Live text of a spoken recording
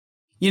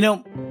You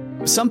know,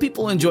 some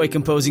people enjoy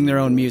composing their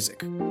own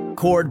music,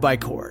 chord by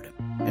chord,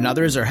 and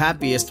others are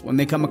happiest when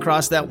they come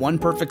across that one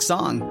perfect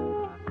song.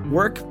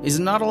 Work is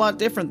not a lot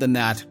different than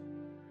that.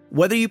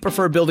 Whether you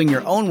prefer building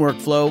your own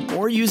workflow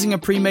or using a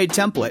pre-made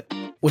template,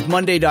 with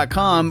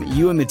Monday.com,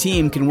 you and the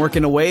team can work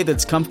in a way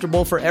that's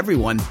comfortable for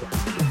everyone.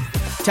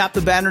 Tap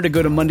the banner to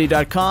go to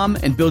Monday.com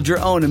and build your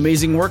own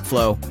amazing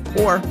workflow,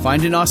 or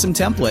find an awesome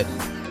template.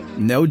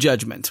 No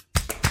judgment.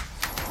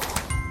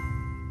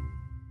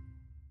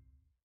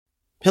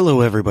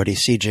 Hello everybody,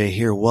 CJ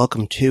here.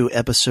 Welcome to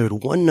episode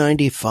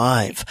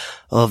 195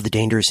 of the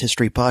Dangerous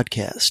History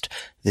Podcast.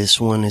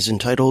 This one is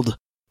entitled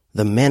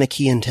The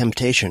Manichean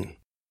Temptation.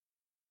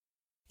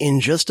 In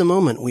just a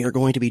moment, we are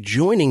going to be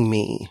joining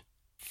me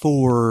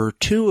for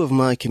 2 of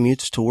my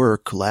commutes to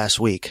work last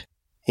week,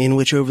 in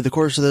which over the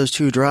course of those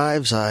 2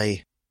 drives,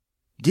 I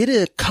did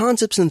a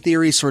concepts and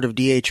theories sort of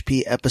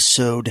DHP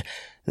episode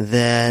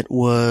that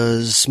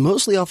was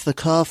mostly off the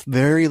cuff,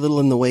 very little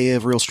in the way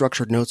of real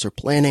structured notes or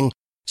planning.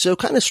 So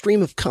kind of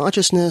stream of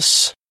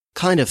consciousness,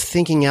 kind of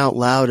thinking out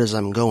loud as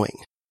I'm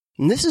going.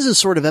 And this is a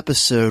sort of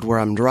episode where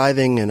I'm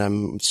driving and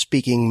I'm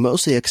speaking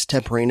mostly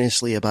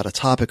extemporaneously about a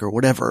topic or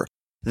whatever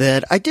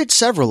that I did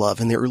several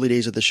of in the early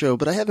days of the show,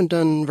 but I haven't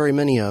done very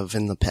many of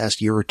in the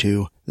past year or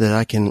 2 that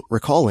I can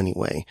recall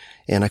anyway.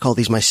 And I call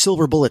these my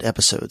silver bullet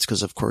episodes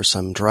because, of course,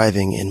 I'm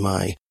driving in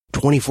my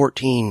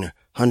 2014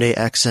 Hyundai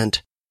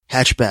Accent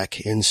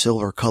hatchback in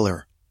silver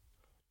color.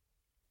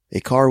 A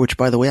car which,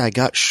 by the way, I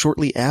got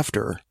shortly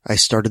after I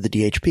started the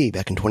DHP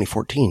back in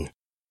 2014.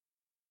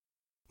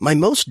 My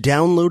most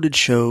downloaded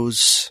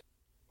shows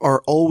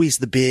are always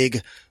the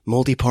big,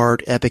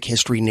 multi-part, epic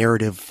history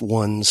narrative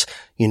ones.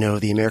 You know,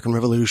 the American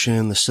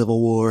Revolution, the Civil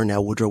War,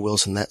 now Woodrow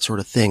Wilson, that sort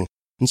of thing.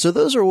 And so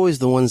those are always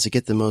the ones that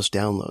get the most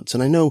downloads.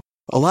 And I know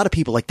a lot of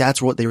people, like,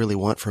 that's what they really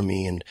want from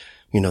me. And,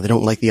 you know, they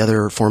don't like the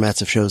other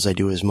formats of shows I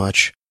do as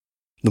much.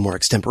 The more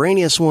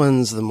extemporaneous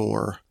ones, the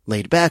more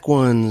laid-back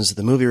ones,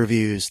 the movie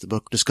reviews, the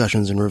book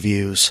discussions and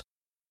reviews,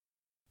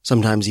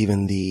 sometimes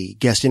even the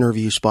guest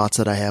interview spots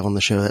that I have on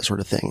the show, that sort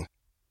of thing.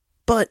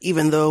 But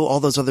even though all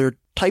those other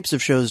types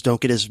of shows don't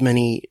get as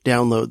many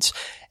downloads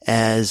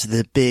as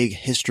the big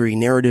history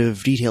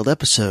narrative detailed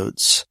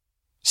episodes,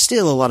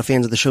 still a lot of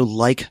fans of the show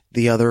like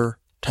the other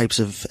types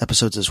of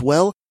episodes as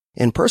well.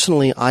 And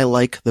personally, I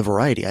like the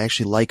variety. I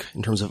actually like,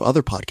 in terms of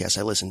other podcasts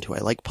I listen to, I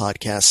like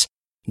podcasts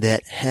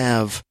that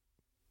have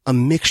a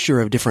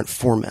mixture of different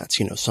formats,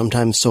 you know,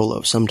 sometimes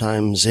solo,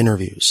 sometimes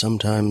interviews,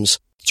 sometimes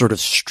sort of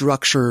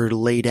structured,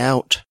 laid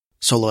out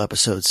solo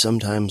episodes,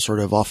 sometimes sort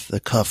of off the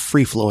cuff,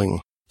 free-flowing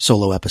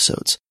solo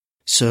episodes.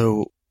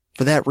 So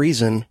for that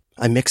reason,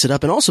 I mix it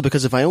up. And also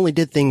because if I only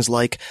did things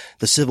like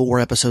the Civil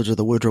War episodes or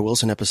the Woodrow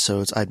Wilson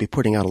episodes, I'd be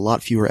putting out a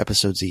lot fewer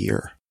episodes a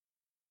year.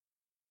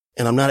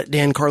 And I'm not at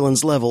Dan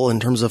Carlin's level in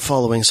terms of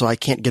following, so I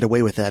can't get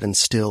away with that and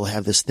still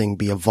have this thing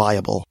be a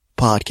viable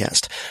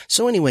podcast.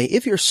 So anyway,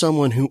 if you're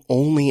someone who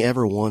only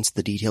ever wants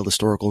the detailed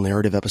historical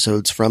narrative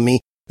episodes from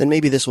me, then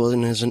maybe this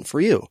one isn't for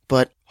you.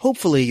 But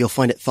hopefully you'll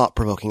find it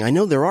thought-provoking. I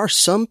know there are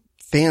some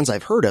fans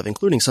I've heard of,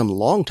 including some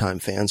longtime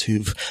fans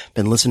who've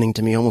been listening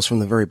to me almost from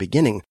the very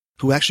beginning,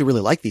 who actually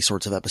really like these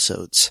sorts of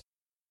episodes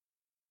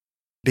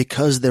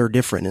because they're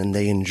different and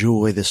they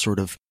enjoy this sort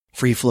of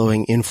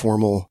free-flowing,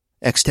 informal,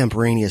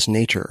 extemporaneous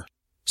nature.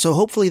 So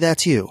hopefully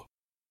that's you.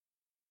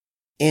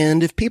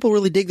 And if people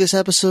really dig this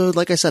episode,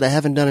 like I said, I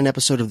haven't done an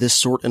episode of this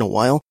sort in a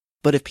while,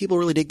 but if people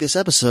really dig this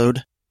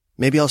episode,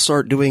 maybe I'll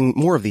start doing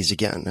more of these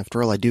again.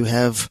 After all, I do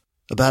have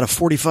about a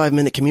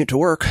 45-minute commute to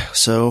work,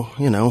 so,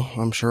 you know,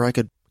 I'm sure I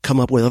could come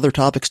up with other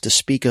topics to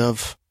speak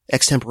of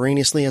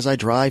extemporaneously as I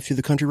drive through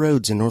the country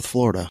roads in North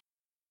Florida.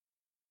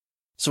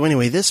 So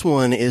anyway, this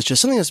one is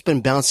just something that's been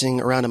bouncing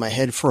around in my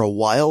head for a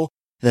while,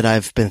 that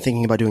I've been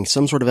thinking about doing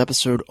some sort of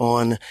episode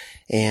on,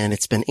 and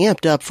it's been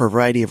amped up for a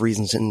variety of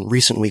reasons in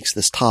recent weeks,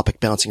 this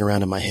topic bouncing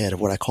around in my head of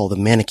what I call the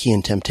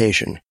Manichean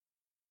Temptation.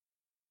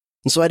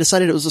 And so I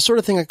decided it was the sort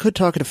of thing I could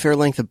talk at a fair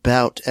length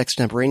about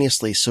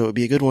extemporaneously, so it would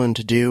be a good one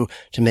to do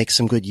to make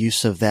some good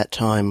use of that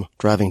time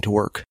driving to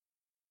work.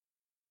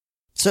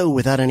 So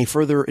without any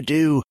further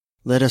ado,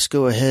 let us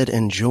go ahead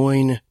and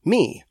join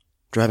me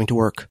driving to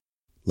work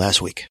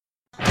last week.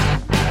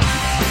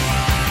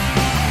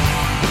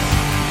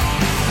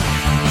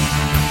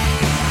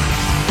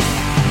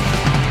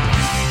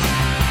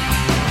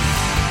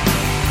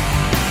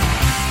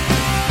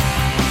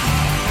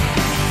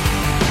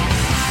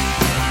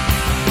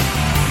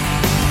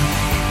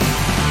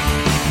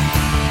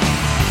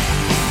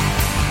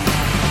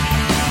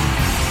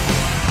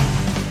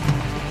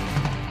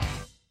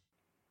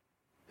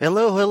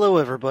 Hello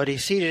everybody,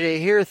 CJ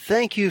here.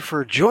 Thank you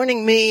for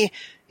joining me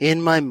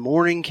in my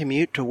morning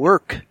commute to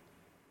work.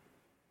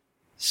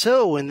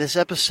 So, in this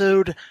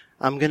episode,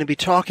 I'm going to be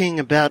talking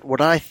about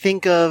what I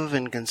think of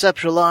and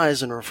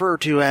conceptualize and refer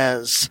to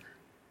as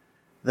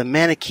the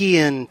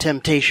Manichean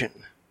Temptation.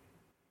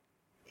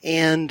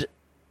 And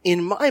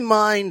in my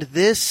mind,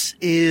 this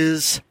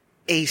is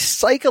a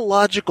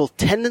psychological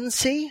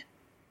tendency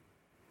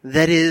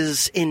that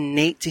is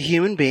innate to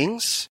human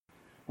beings,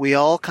 We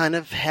all kind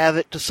of have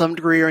it to some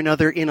degree or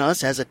another in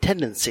us as a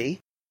tendency.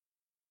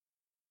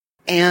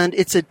 And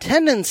it's a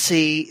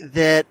tendency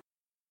that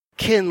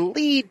can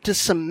lead to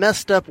some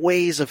messed up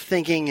ways of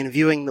thinking and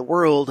viewing the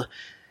world,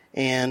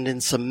 and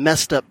in some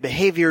messed up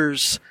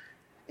behaviors,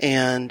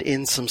 and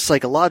in some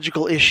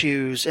psychological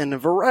issues, and a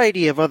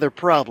variety of other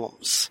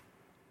problems.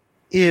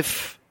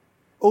 If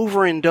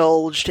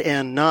overindulged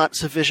and not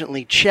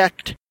sufficiently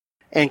checked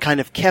and kind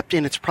of kept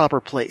in its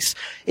proper place.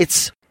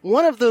 It's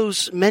one of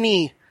those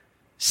many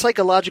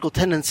psychological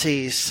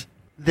tendencies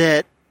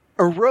that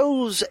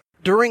arose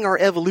during our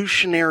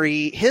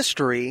evolutionary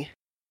history,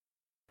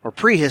 or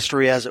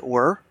prehistory as it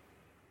were,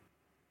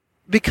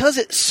 because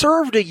it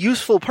served a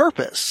useful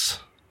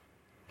purpose.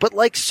 But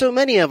like so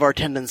many of our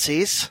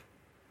tendencies,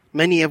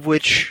 many of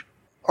which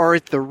are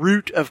at the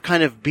root of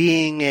kind of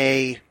being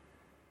a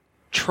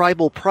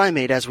tribal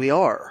primate as we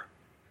are,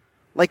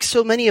 like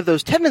so many of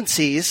those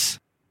tendencies,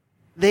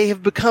 they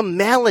have become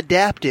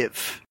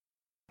maladaptive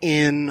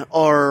in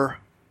our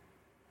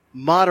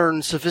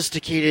modern,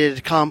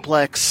 sophisticated,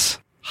 complex,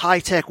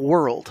 high-tech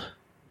world.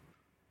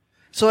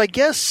 So I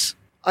guess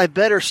I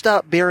better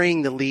stop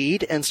burying the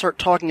lead and start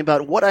talking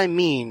about what I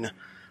mean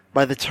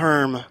by the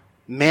term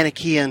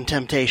Manichean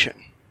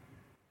temptation.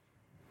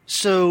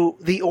 So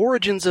the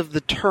origins of the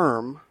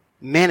term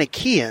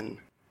Manichean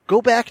go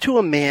back to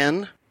a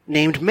man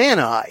named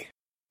Mani,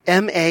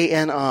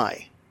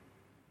 M-A-N-I,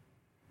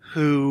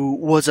 who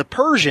was a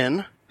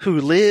Persian who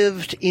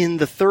lived in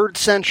the 3rd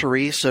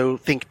century, so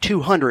think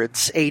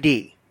 200s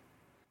AD,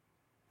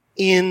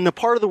 in a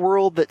part of the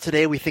world that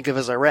today we think of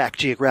as Iraq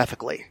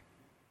geographically.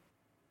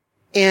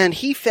 And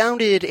he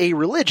founded a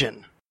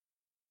religion,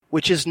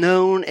 which is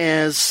known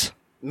as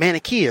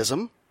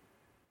Manichaeism,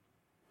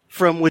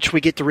 from which we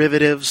get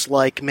derivatives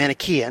like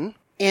Manichean.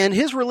 And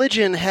his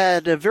religion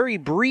had a very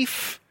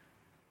brief,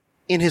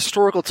 in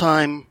historical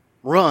time,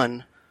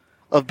 run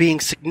of being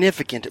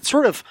significant. It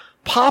sort of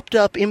popped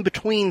up in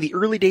between the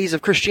early days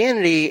of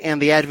Christianity and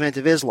the advent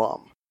of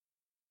Islam.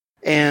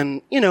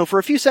 And, for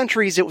a few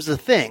centuries it was a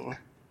thing.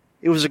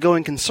 It was a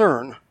going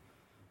concern.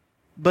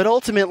 But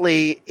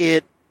ultimately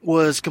it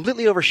was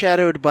completely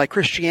overshadowed by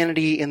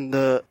Christianity in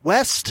the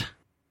West,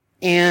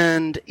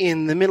 and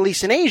in the Middle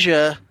East and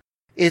Asia,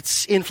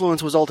 its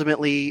influence was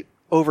ultimately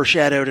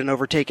overshadowed and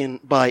overtaken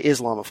by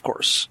Islam, of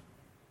course.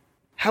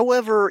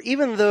 However,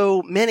 even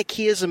though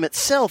Manichaeism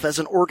itself as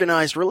an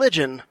organized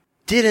religion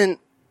didn't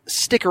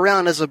stick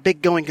around as a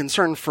big going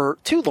concern for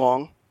too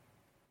long,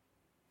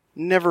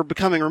 never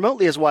becoming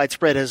remotely as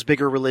widespread as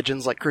bigger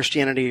religions like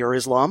Christianity or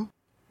Islam,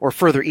 or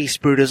further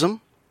east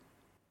Buddhism,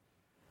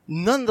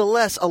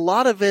 nonetheless, a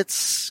lot of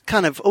its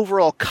kind of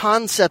overall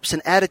concepts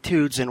and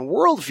attitudes and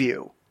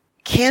worldview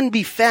can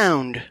be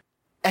found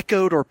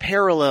echoed or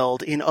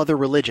paralleled in other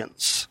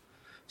religions.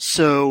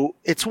 So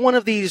it's one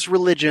of these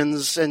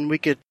religions, and we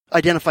could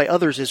identify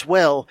others as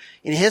well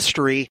in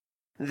history,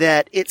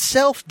 that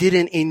itself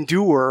didn't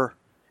endure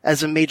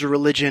as a major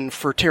religion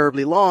for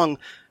terribly long,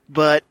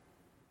 but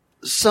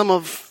some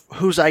of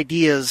whose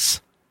ideas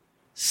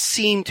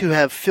seem to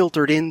have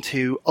filtered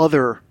into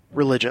other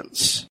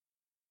religions.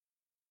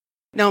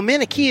 Now,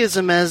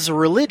 Manichaeism as a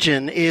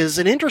religion is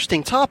an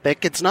interesting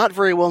topic. It's not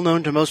very well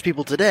known to most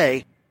people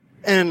today,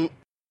 and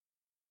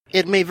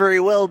it may very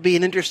well be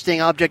an interesting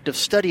object of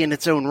study in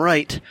its own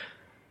right,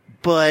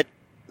 but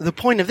the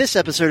point of this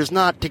episode is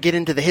not to get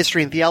into the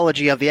history and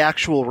theology of the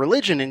actual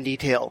religion in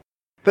detail,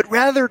 but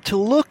rather to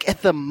look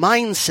at the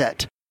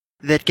mindset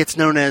that gets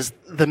known as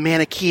the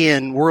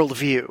Manichean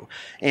worldview,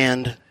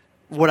 and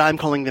what I'm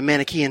calling the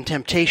Manichean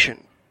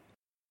temptation.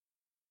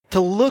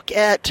 To look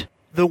at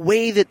the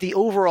way that the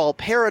overall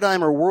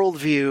paradigm or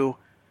worldview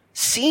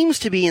seems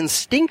to be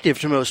instinctive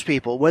to most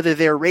people, whether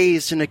they're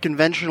raised in a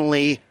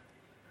conventionally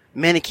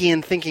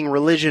Manichean thinking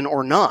religion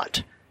or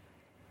not,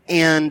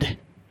 and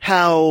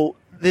how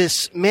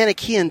this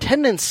Manichean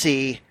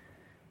tendency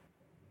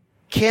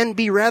can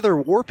be rather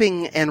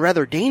warping and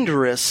rather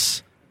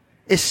dangerous,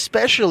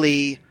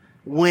 especially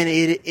when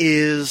it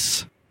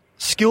is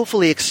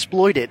skillfully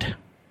exploited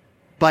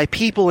by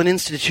people and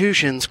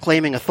institutions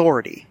claiming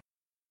authority.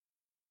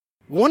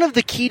 One of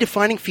the key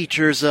defining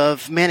features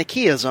of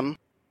Manichaeism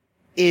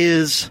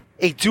is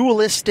a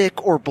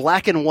dualistic or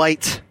black and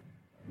white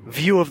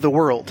view of the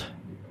world.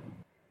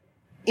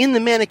 In the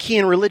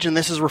Manichean religion,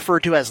 this is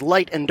referred to as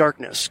light and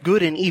darkness,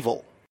 good and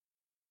evil.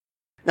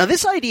 Now,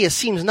 this idea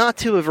seems not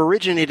to have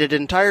originated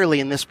entirely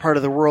in this part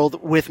of the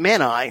world with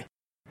Mani,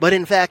 but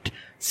in fact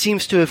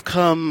seems to have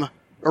come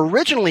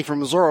originally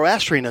from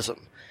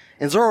Zoroastrianism.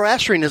 And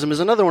Zoroastrianism is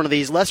another one of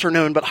these lesser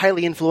known but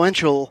highly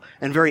influential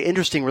and very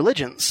interesting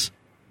religions.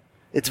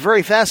 It's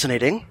very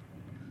fascinating,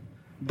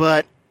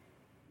 but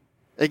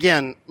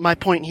again, my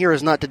point here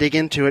is not to dig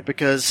into it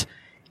because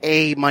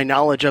A, my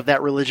knowledge of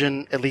that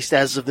religion, at least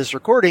as of this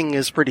recording,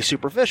 is pretty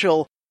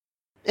superficial,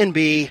 and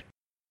B,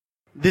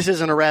 this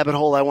isn't a rabbit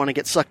hole I want to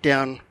get sucked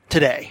down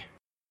today.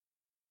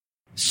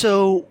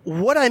 So,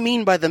 what I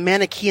mean by the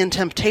Manichean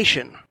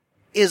temptation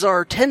is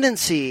our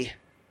tendency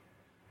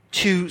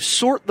to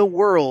sort the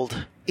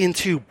world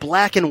into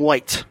black and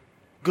white,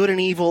 good and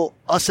evil,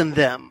 us and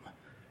them,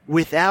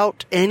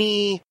 without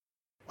any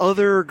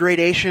other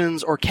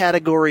gradations or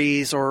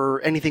categories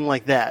or anything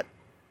like that.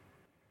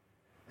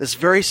 It's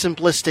very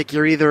simplistic.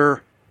 You're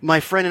either my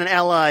friend and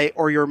ally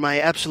or you're my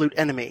absolute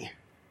enemy.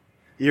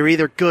 You're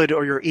either good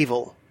or you're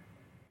evil.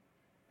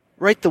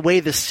 Right the way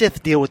the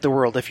Sith deal with the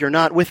world. If you're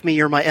not with me,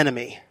 you're my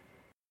enemy.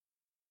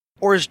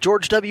 Or as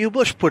George W.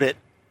 Bush put it,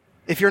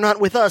 if you're not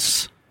with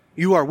us,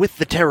 you are with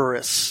the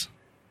terrorists.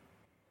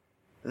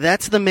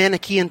 That's the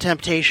Manichean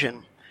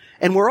temptation.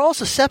 And we're all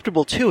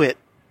susceptible to it,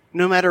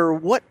 no matter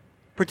what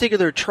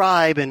particular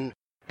tribe and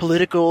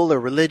political or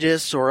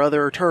religious or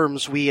other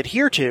terms we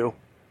adhere to.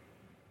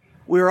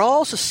 We're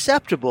all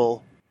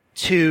susceptible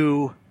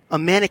to a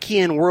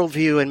Manichean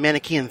worldview and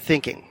Manichean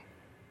thinking.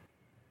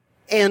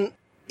 And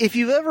if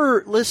you've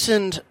ever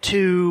listened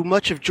to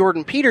much of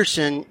Jordan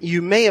Peterson,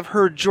 you may have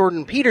heard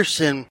Jordan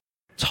Peterson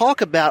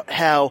talk about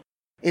how,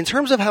 in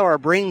terms of how our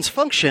brains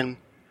function,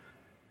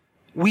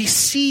 we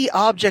see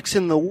objects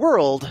in the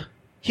world,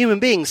 human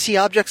beings see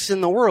objects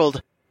in the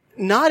world,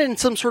 not in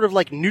some sort of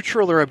like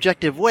neutral or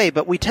objective way,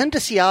 but we tend to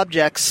see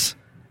objects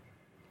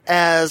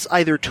as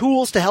either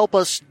tools to help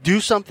us do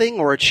something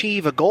or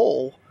achieve a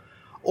goal,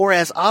 or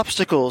as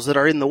obstacles that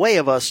are in the way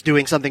of us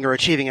doing something or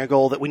achieving a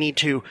goal that we need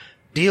to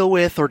deal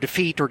with or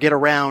defeat or get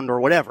around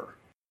or whatever.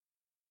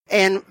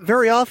 And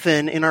very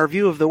often in our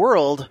view of the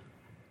world,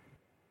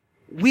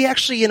 we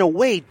actually in a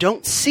way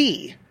don't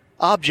see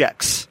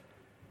objects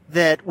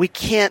that we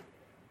can't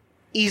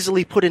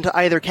easily put into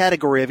either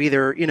category of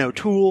either,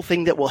 tool,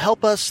 thing that will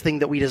help us, thing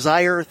that we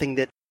desire, thing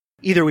that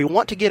either we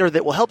want to get or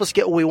that will help us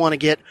get what we want to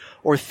get,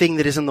 or thing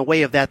that is in the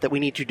way of that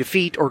we need to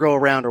defeat or go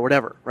around or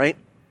whatever, right?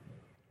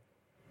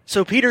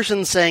 So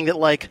Peterson's saying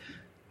that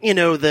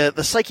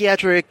the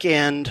psychiatric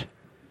and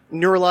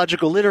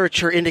neurological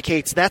literature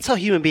indicates that's how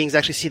human beings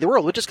actually see the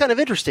world, which is kind of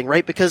interesting,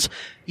 right? Because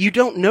you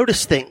don't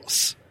notice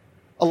things.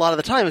 A lot of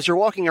the time as you're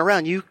walking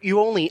around, you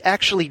only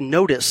actually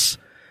notice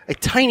a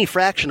tiny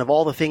fraction of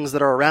all the things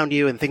that are around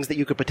you and things that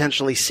you could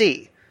potentially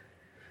see.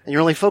 And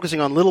you're only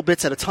focusing on little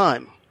bits at a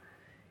time.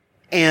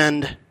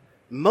 And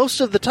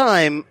most of the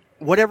time,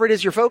 whatever it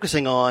is you're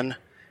focusing on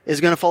is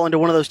going to fall into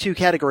one of those two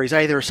categories,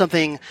 either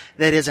something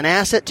that is an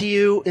asset to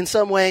you in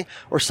some way,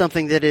 or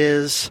something that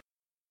is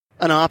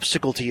an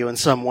obstacle to you in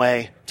some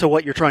way to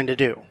what you're trying to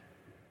do.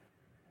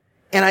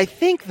 And I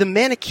think the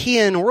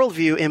Manichean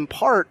worldview, in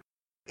part,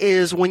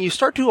 is when you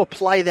start to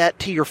apply that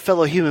to your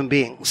fellow human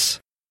beings,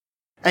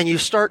 and you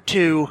start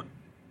to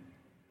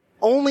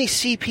only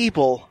see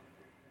people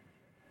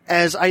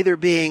as either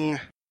being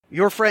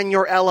your friend,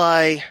 your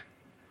ally,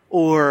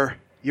 or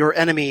your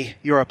enemy,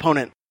 your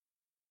opponent,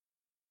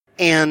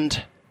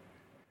 and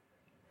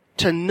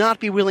to not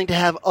be willing to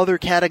have other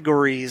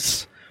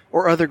categories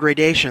or other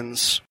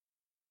gradations,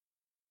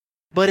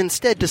 but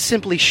instead to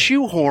simply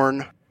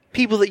shoehorn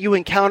people that you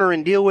encounter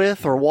and deal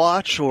with or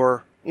watch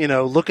or,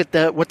 look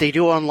at what they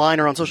do online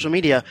or on social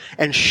media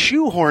and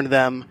shoehorn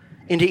them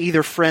into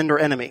either friend or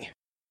enemy.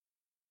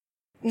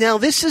 Now,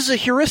 this is a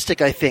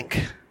heuristic, I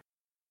think.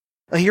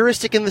 A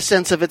heuristic in the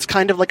sense of it's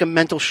kind of like a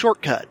mental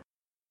shortcut.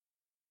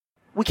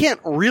 We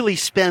can't really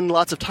spend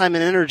lots of time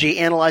and energy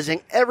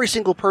analyzing every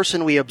single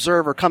person we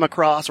observe or come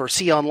across or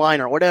see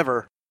online or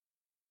whatever,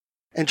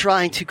 and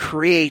trying to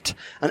create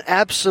an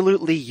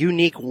absolutely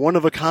unique,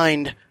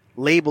 one-of-a-kind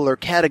label or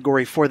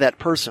category for that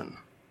person.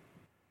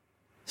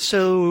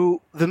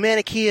 So the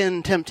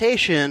Manichean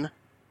temptation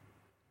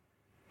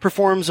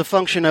performs a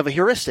function of a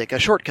heuristic, a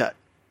shortcut.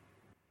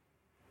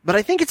 But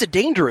I think it's a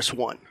dangerous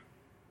one.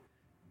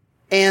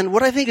 And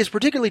what I think is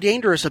particularly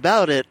dangerous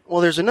about it,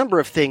 well, there's a number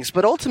of things,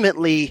 but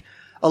ultimately,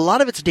 a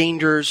lot of its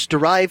dangers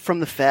derive from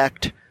the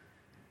fact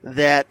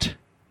that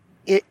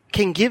it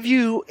can give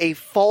you a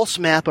false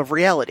map of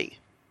reality.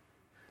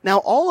 Now,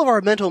 all of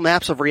our mental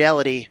maps of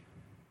reality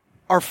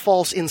are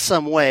false in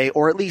some way,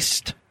 or at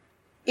least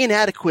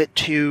inadequate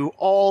to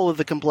all of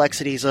the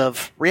complexities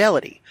of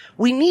reality.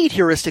 We need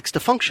heuristics to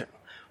function.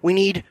 We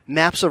need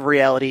maps of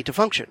reality to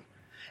function.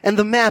 And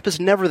the map is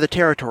never the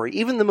territory.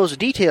 Even the most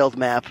detailed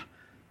map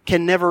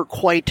can never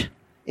quite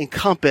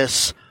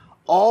encompass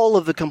all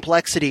of the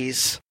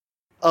complexities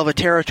of a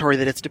territory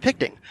that it's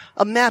depicting.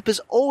 A map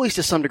is always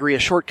to some degree a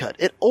shortcut.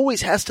 It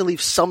always has to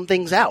leave some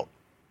things out.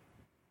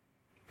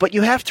 But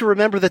you have to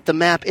remember that the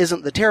map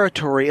isn't the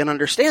territory and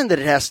understand that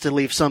it has to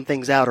leave some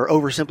things out or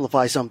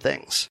oversimplify some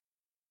things.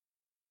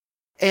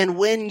 And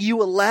when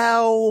you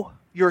allow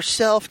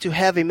yourself to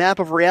have a map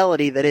of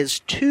reality that is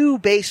too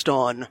based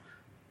on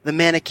the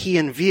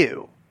Manichean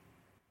view,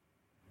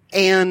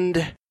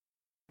 and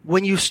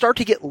when you start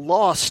to get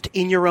lost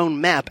in your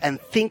own map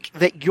and think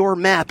that your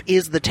map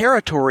is the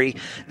territory,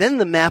 then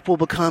the map will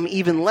become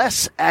even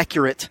less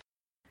accurate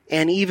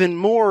and even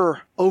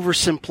more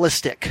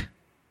oversimplistic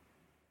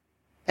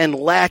and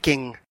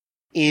lacking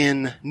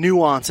in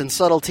nuance and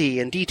subtlety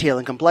and detail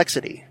and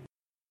complexity.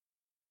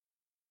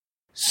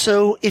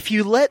 So if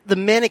you let the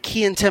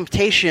Manichean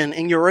temptation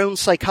in your own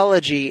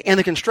psychology and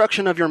the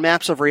construction of your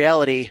maps of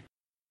reality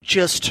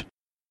just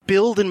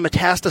build and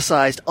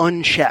metastasize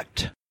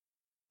unchecked,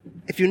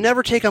 if you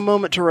never take a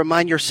moment to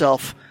remind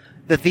yourself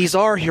that these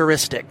are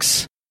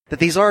heuristics, that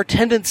these are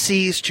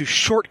tendencies to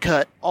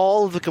shortcut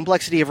all of the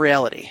complexity of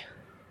reality,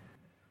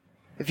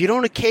 if you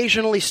don't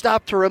occasionally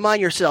stop to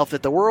remind yourself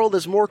that the world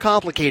is more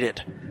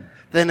complicated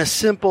than a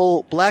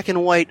simple black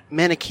and white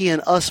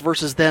Manichean us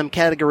versus them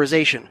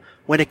categorization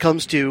when it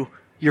comes to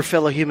your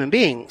fellow human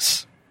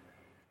beings,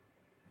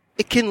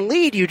 it can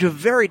lead you to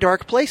very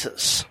dark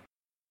places.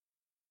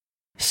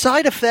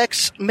 Side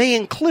effects may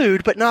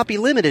include, but not be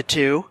limited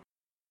to,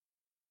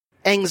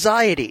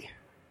 anxiety,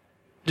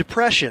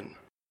 depression,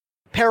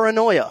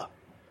 paranoia,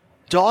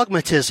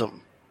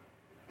 dogmatism,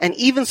 and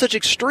even such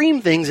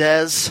extreme things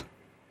as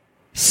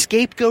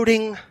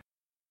scapegoating,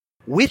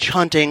 witch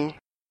hunting,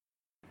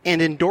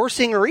 and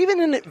endorsing, or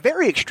even in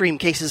very extreme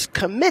cases,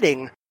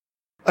 committing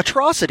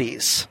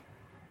atrocities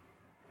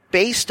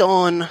based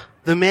on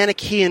the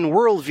Manichean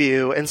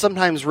worldview and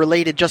sometimes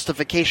related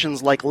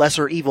justifications like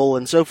lesser evil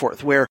and so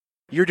forth, where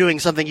you're doing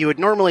something you would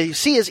normally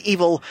see as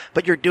evil,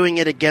 but you're doing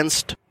it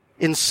against,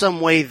 in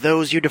some way,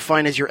 those you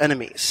define as your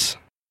enemies.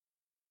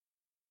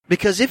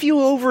 Because if you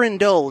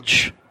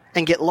overindulge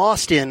and get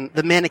lost in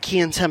the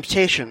Manichean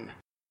temptation,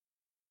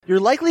 you're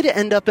likely to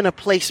end up in a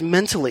place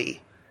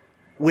mentally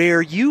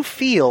where you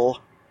feel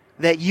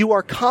that you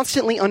are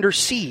constantly under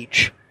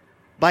siege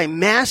by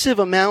massive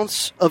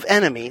amounts of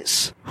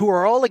enemies who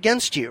are all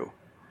against you,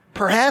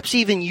 perhaps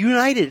even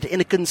united in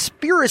a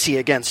conspiracy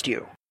against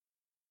you,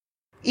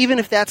 even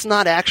if that's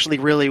not actually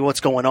really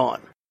what's going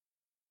on.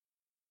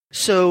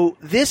 So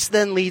this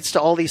then leads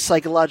to all these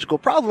psychological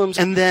problems,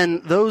 and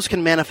then those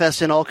can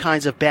manifest in all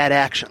kinds of bad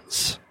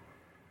actions.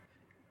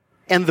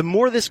 And the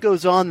more this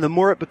goes on, the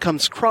more it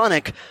becomes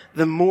chronic,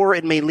 the more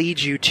it may lead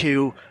you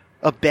to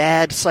a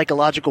bad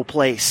psychological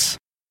place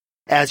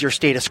as your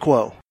status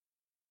quo.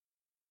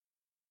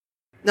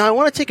 Now, I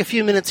want to take a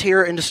few minutes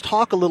here and just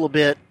talk a little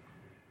bit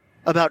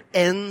about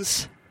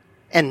ends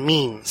and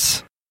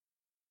means.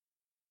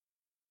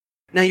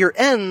 Now, your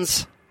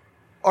ends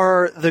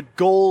are the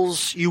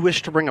goals you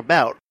wish to bring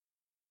about,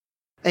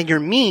 and your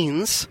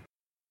means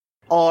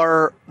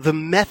are the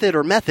method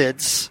or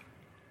methods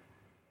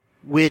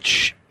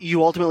which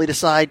you ultimately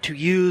decide to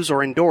use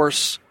or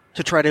endorse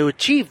to try to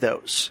achieve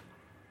those.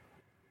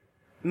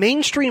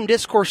 Mainstream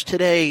discourse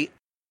today,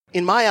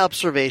 in my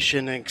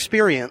observation and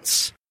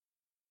experience,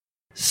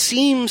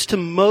 seems to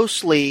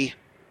mostly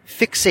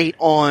fixate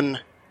on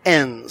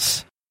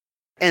ends,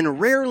 and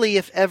rarely,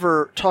 if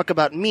ever, talk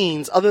about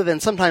means, other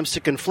than sometimes to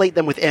conflate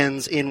them with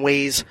ends in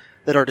ways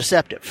that are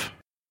deceptive.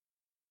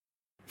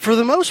 For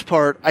the most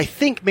part, I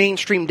think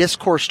mainstream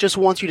discourse just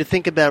wants you to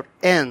think about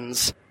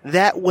ends.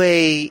 That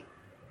way,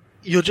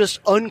 you'll just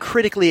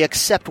uncritically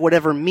accept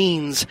whatever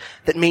means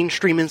that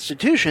mainstream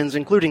institutions,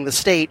 including the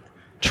state,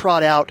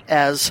 trot out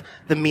as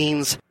the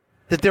means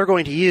that they're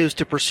going to use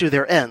to pursue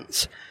their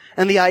ends.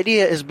 And the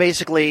idea is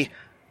basically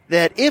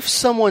that if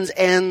someone's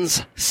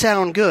ends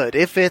sound good,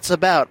 if it's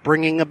about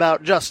bringing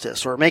about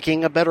justice, or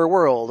making a better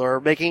world, or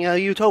making a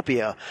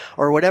utopia,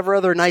 or whatever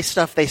other nice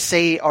stuff they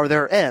say are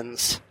their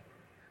ends,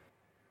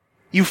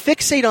 you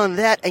fixate on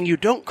that and you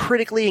don't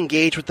critically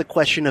engage with the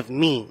question of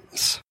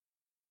means.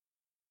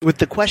 With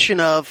the question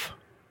of,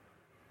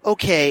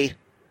 okay,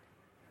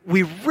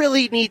 we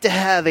really need to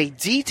have a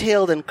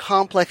detailed and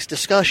complex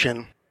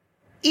discussion,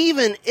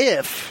 even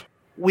if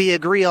we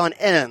agree on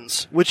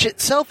ends, which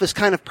itself is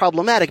kind of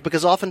problematic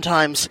because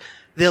oftentimes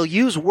they'll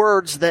use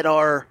words that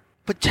are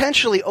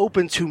potentially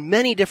open to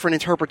many different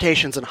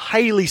interpretations and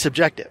highly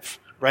subjective,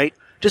 right?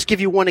 Just give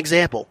you one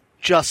example.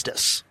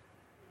 Justice.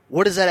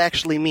 What does that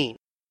actually mean?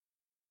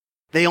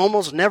 They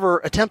almost never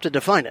attempt to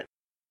define it.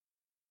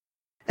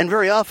 And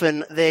very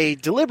often they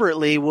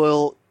deliberately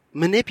will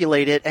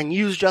manipulate it and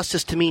use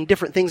justice to mean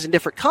different things in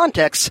different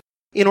contexts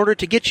in order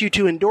to get you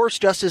to endorse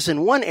justice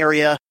in one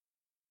area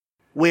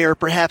where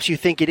perhaps you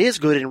think it is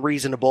good and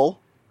reasonable,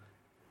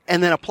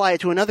 and then apply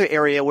it to another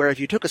area where if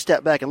you took a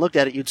step back and looked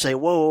at it, you'd say,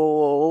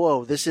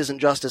 whoa, this isn't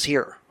justice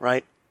here,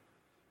 right?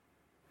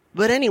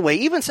 But anyway,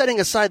 even setting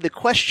aside the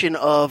question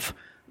of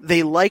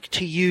they like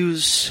to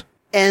use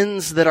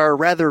ends that are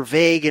rather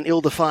vague and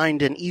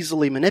ill-defined and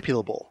easily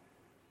manipulable,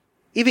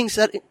 even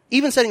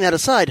setting that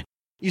aside,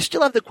 you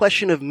still have the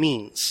question of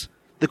means.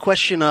 The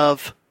question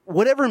of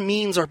whatever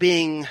means are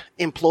being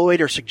employed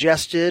or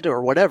suggested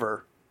or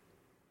whatever,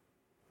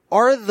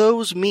 are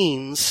those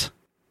means,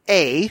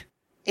 A,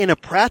 in a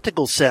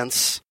practical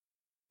sense,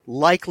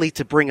 likely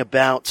to bring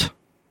about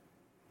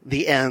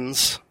the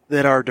ends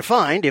that are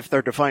defined, if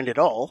they're defined at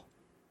all?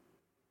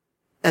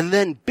 And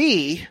then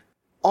B,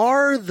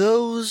 are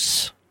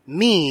those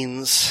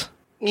means,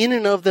 in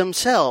and of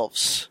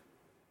themselves,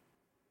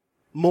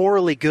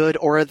 morally good,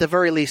 or at the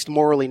very least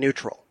morally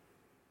neutral?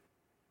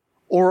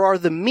 Or are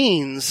the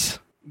means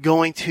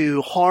going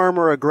to harm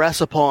or aggress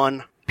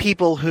upon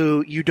people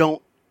who you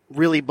don't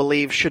really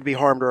believe should be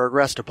harmed or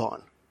aggressed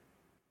upon?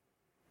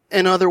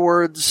 In other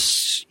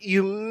words,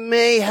 you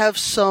may have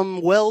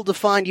some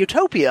well-defined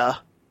utopia,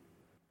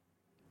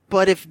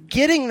 but if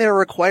getting there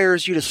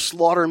requires you to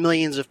slaughter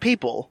millions of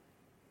people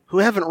who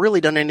haven't really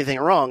done anything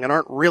wrong and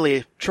aren't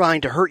really trying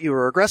to hurt you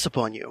or aggress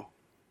upon you,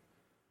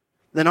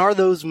 then are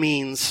those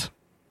means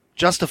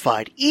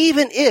justified,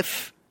 even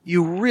if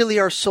you really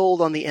are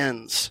sold on the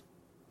ends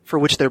for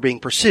which they're being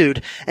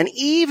pursued, and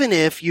even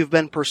if you've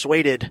been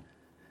persuaded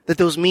that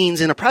those means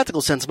in a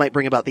practical sense might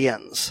bring about the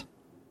ends?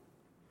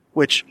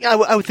 Which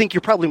I would think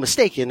you're probably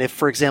mistaken if,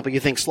 for example, you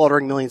think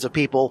slaughtering millions of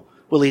people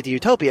will lead to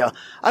utopia.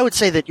 I would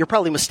say that you're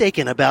probably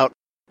mistaken about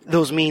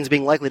those means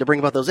being likely to bring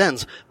about those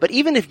ends. But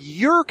even if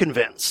you're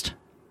convinced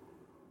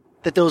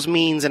that those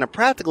means in a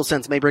practical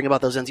sense may bring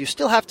about those ends, you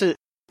still have to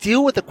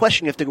deal with the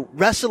question. You have to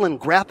wrestle and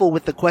grapple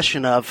with the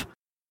question of,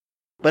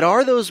 but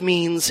are those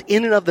means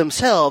in and of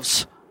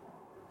themselves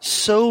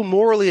so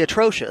morally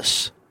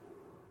atrocious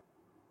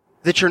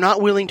that you're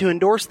not willing to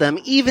endorse them,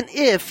 even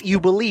if you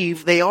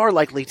believe they are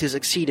likely to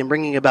succeed in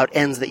bringing about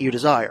ends that you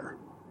desire?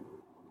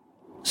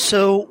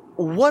 So,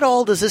 what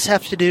all does this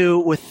have to do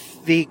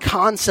with the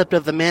concept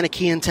of the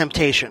Manichean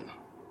temptation?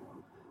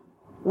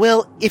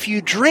 Well, if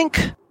you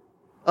drink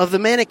of the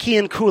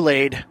Manichean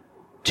Kool-Aid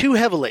too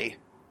heavily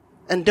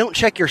and don't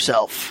check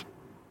yourself,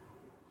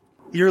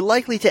 you're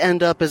likely to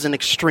end up as an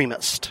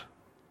extremist.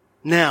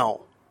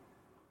 Now,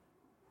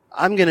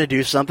 I'm going to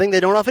do something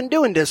they don't often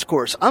do in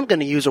discourse. I'm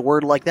going to use a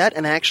word like that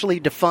and actually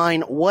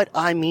define what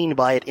I mean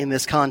by it in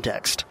this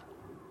context.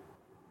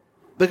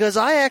 Because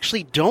I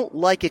actually don't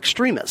like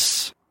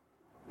extremists.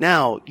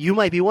 Now, you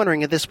might be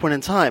wondering at this point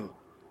in time,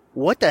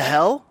 what the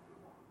hell?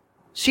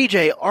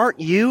 CJ, aren't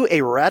you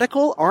a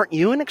radical? Aren't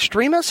you an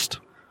extremist?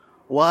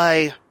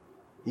 Why,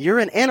 you're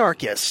an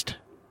anarchist.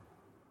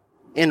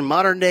 In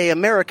modern-day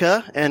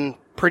America, and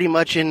pretty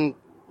much in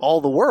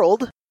all the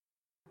world,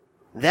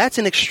 that's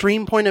an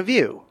extreme point of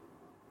view.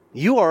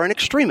 You are an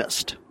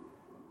extremist.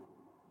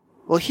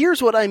 Well,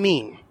 here's what I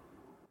mean.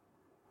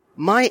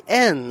 My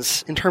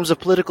ends, in terms of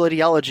political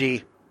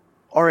ideology,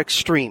 are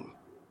extreme.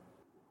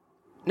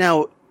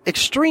 Now,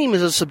 extreme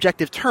is a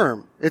subjective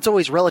term. It's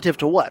always relative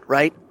to what,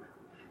 right?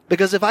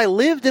 Because if I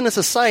lived in a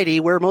society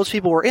where most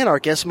people were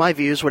anarchists, my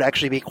views would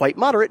actually be quite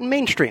moderate and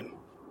mainstream.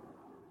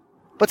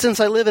 But since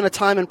I live in a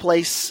time and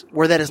place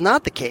where that is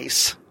not the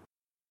case,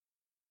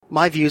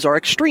 my views are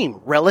extreme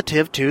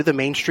relative to the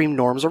mainstream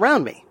norms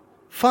around me.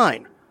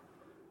 Fine.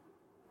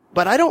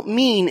 But I don't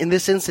mean, in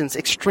this instance,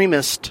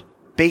 extremist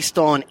based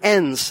on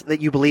ends that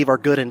you believe are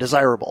good and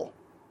desirable.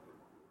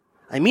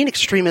 I mean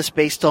extremist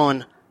based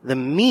on the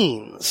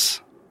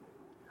means.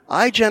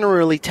 I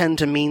generally tend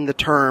to mean the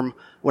term,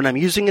 when I'm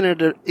using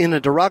it in a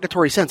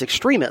derogatory sense,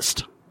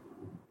 extremist,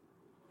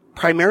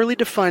 primarily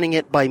defining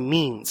it by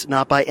means,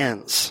 not by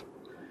ends.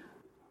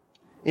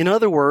 In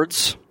other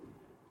words,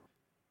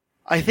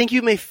 I think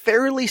you may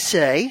fairly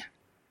say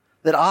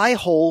that I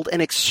hold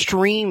an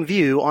extreme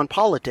view on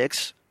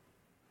politics,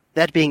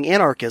 that being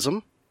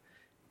anarchism,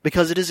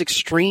 because it is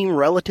extreme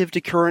relative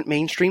to current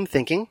mainstream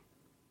thinking,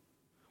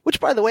 which,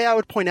 by the way, I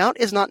would point out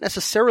is not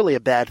necessarily a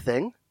bad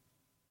thing.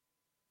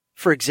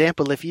 For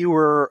example, if you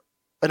were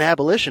an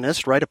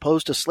abolitionist, right,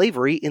 opposed to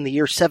slavery in the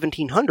year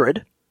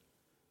 1700,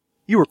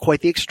 you were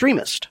quite the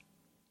extremist.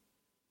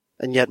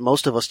 And yet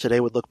most of us today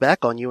would look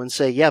back on you and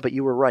say, yeah, but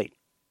you were right.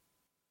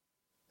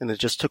 And it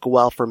just took a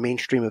while for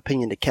mainstream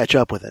opinion to catch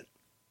up with it.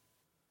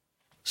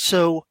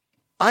 So,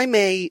 I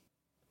may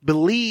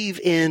believe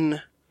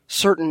in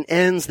certain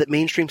ends that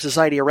mainstream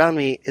society around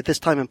me at this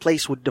time and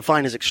place would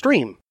define as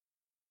extreme.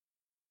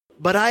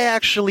 But I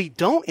actually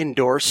don't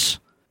endorse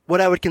what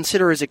I would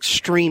consider as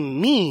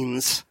extreme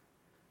means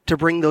to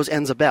bring those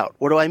ends about.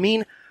 What do I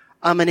mean?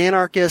 I'm an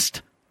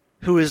anarchist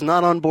who is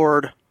not on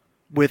board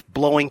with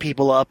blowing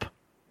people up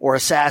or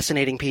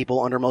assassinating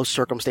people under most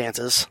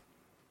circumstances.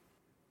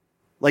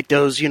 Like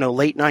those,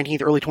 late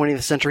 19th, early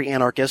 20th century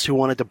anarchists who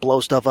wanted to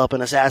blow stuff up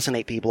and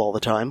assassinate people all the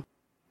time.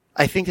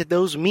 I think that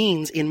those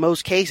means, in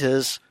most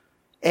cases,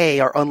 A,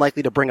 are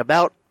unlikely to bring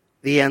about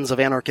the ends of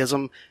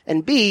anarchism,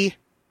 and B,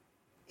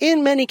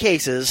 in many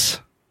cases,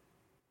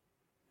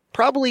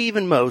 probably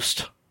even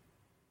most,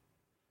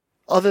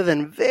 other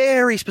than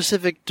very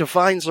specific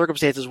defined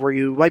circumstances where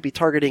you might be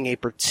targeting a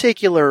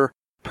particular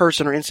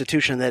person or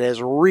institution that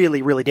is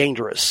really, really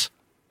dangerous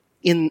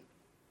in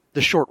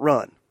the short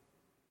run.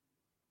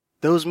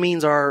 Those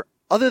means are,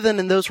 other than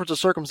in those sorts of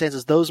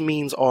circumstances, those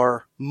means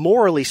are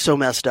morally so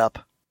messed up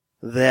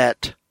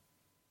that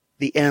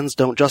the ends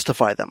don't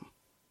justify them.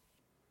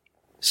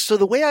 So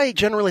the way I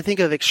generally think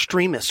of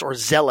extremists or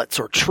zealots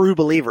or true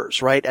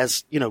believers, right,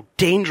 as,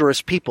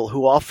 dangerous people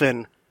who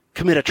often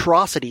commit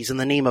atrocities in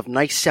the name of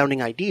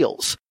nice-sounding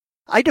ideals,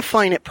 I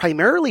define it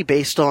primarily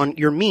based on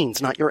your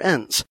means, not your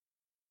ends.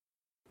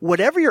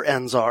 Whatever your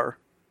ends are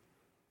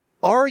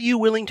you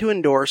willing to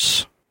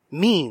endorse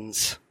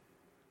means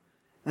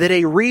that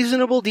a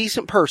reasonable,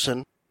 decent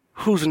person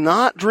who's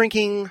not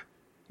drinking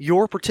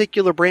your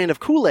particular brand of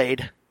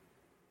Kool-Aid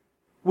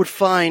would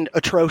find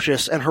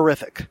atrocious and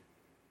horrific?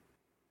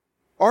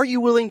 Are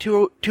you willing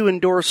to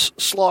endorse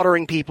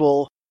slaughtering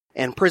people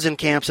and prison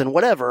camps and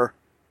whatever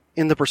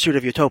in the pursuit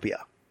of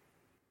utopia?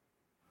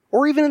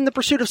 Or even in the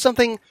pursuit of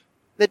something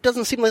that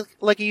doesn't seem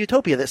like a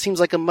utopia, that seems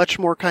like a much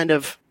more kind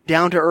of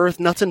down-to-earth,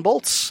 nuts and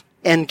bolts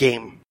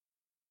endgame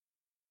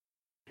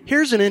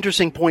Here's an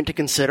interesting point to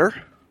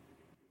consider.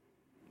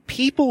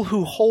 People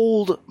who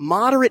hold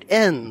moderate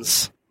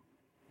ends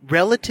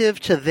relative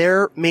to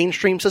their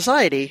mainstream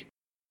society,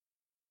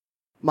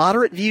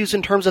 moderate views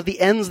in terms of the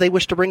ends they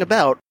wish to bring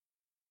about,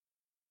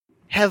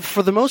 have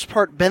for the most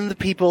part been the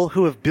people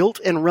who have built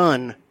and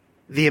run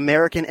the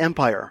American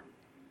empire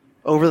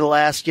over the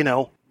last,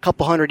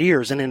 couple hundred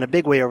years, and in a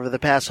big way over the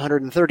past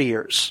 130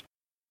 years.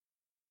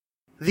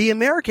 The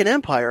American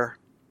empire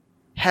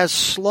has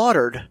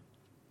slaughtered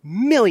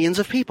millions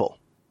of people.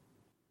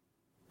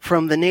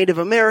 From the Native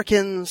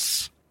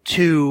Americans,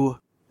 to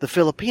the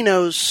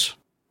Filipinos,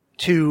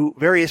 to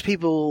various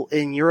people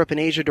in Europe and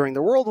Asia during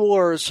the World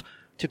Wars,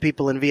 to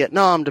people in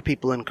Vietnam, to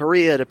people in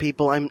Korea, to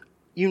people,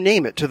 you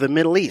name it, to the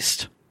Middle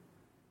East,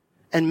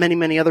 and many,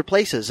 many other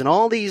places. And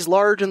all these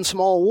large and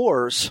small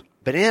wars,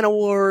 banana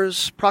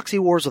wars, proxy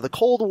wars of the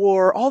Cold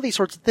War, all these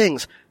sorts of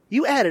things,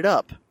 you add it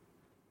up.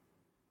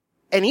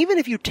 And even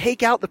if you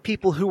take out the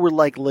people who were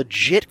like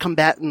legit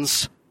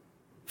combatants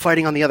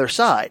fighting on the other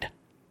side,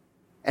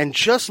 and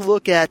just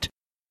look at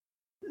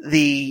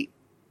the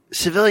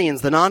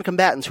civilians, the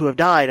non-combatants who have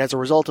died as a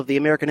result of the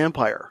American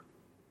empire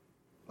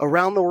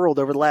around the world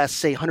over the last,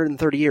 say,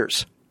 130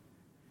 years,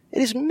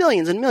 it is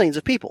millions and millions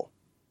of people.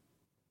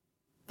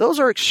 Those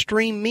are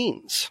extreme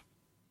means,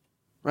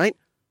 right?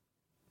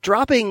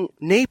 Dropping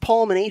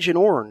napalm and Agent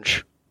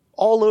Orange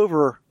all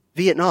over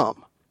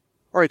Vietnam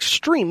are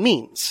extreme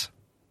means.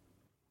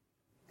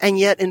 And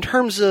yet, in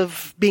terms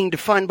of being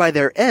defined by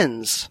their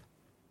ends,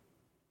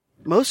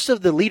 most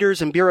of the leaders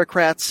and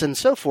bureaucrats and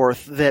so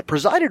forth that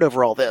presided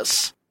over all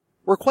this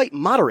were quite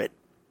moderate,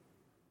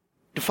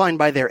 defined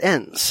by their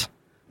ends.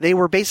 They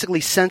were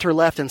basically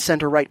center-left and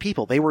center-right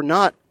people. They were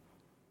not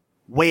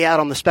way out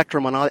on the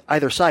spectrum on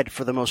either side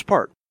for the most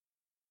part.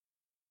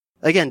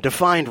 Again,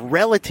 defined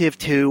relative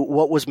to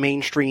what was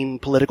mainstream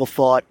political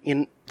thought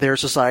in their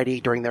society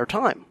during their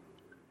time.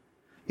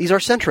 These are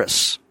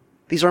centrists.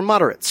 These are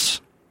moderates,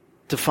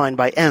 defined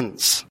by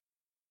ends.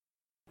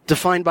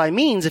 Defined by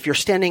means, if you're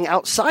standing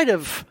outside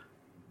of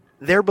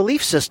their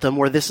belief system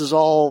where this is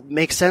all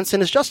makes sense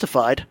and is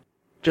justified,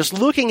 just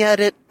looking at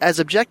it as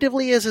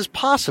objectively as is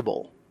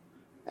possible,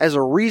 as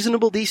a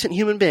reasonable, decent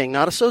human being,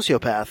 not a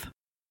sociopath,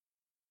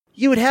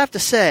 you would have to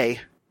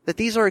say that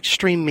these are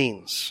extreme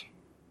means.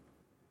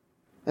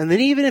 And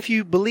that even if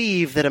you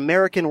believe that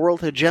American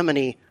world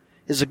hegemony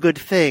is a good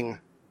thing,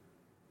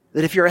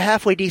 that if you're a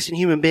halfway decent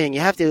human being,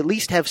 you have to at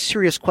least have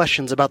serious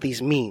questions about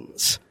these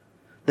means.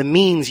 The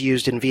means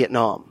used in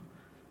Vietnam.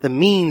 The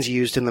means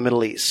used in the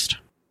Middle East.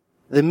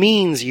 The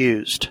means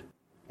used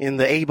in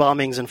the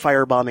A-bombings and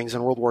fire bombings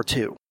in World War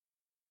II.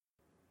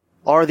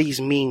 Are these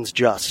means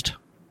just?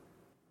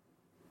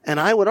 And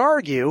I would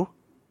argue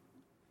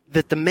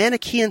that the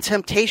Manichean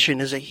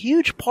Temptation is a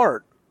huge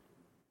part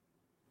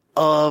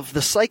of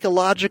the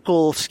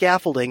psychological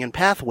scaffolding and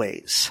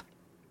pathways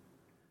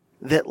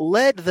that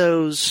led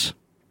those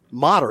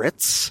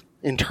moderates,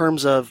 in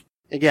terms of,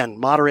 again,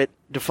 moderate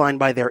defined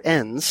by their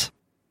ends,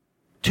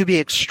 to be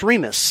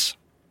extremists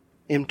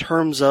in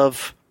terms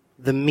of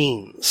the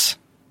means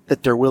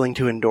that they're willing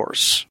to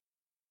endorse.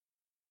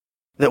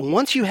 That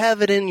once you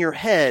have it in your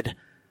head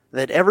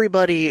that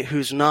everybody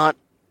who's not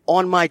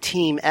on my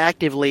team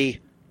actively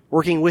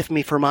working with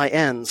me for my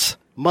ends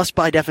must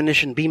by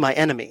definition be my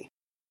enemy,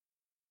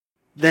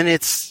 then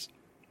it's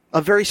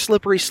a very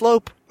slippery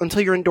slope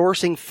until you're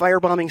endorsing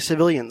firebombing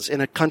civilians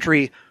in a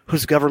country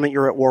whose government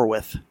you're at war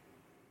with.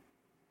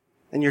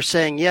 And you're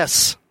saying,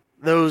 yes,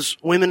 those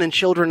women and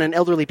children and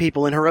elderly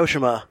people in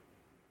Hiroshima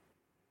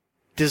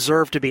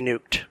deserve to be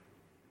nuked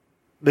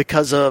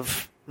because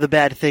of the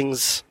bad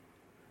things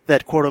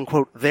that,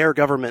 quote-unquote, their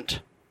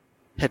government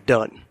had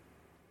done.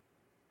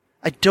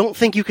 I don't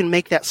think you can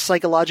make that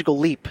psychological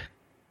leap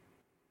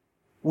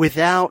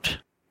without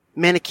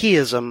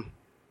Manichaeism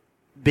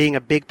being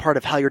a big part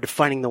of how you're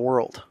defining the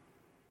world.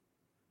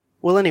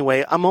 Well,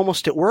 anyway, I'm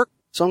almost at work,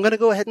 so I'm going to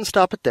go ahead and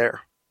stop it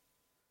there.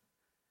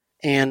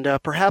 And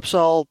perhaps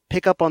I'll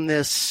pick up on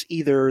this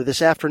either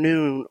this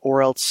afternoon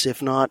or else,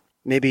 if not,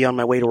 maybe on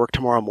my way to work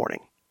tomorrow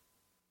morning.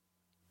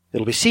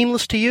 It'll be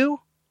seamless to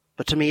you,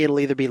 but to me it'll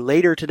either be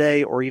later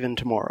today or even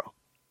tomorrow.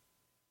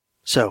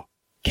 So,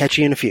 catch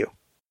you in a few.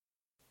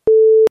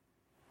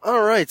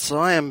 Alright, so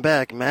I am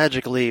back.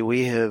 Magically,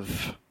 we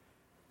have,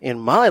 in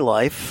my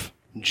life,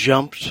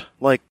 jumped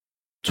like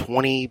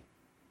 20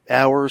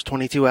 hours,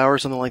 22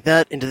 hours, something like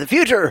that, into the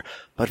future.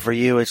 But for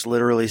you, it's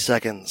literally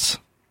seconds.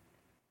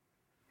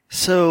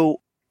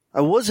 So,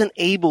 I wasn't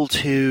able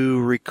to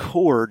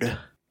record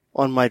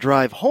on my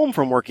drive home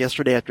from work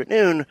yesterday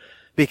afternoon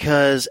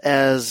because,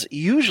 as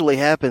usually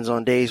happens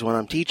on days when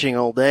I'm teaching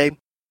all day,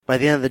 by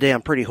the end of the day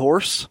I'm pretty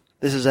hoarse.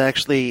 This is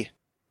actually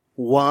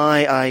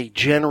why I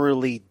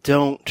generally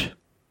don't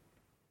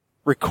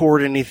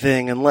record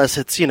anything unless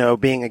it's,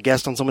 being a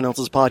guest on someone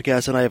else's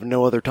podcast and I have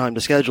no other time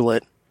to schedule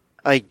it.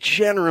 I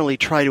generally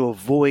try to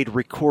avoid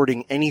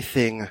recording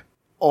anything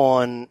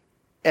on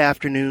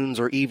afternoons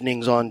or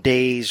evenings on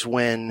days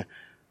when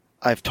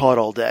I've taught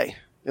all day.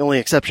 The only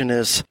exception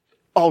is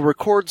I'll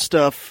record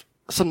stuff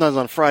sometimes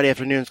on Friday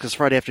afternoons, because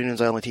Friday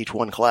afternoons I only teach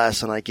one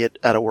class and I get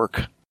out of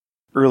work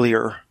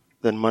earlier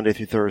than Monday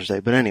through Thursday.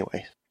 But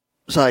anyway,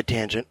 side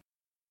tangent.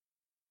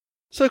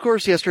 So of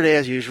course yesterday,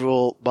 as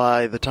usual,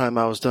 by the time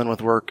I was done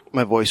with work,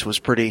 my voice was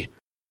pretty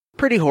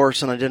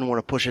hoarse and I didn't want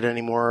to push it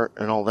anymore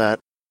and all that.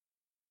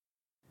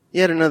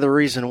 Yet another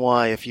reason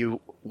why, if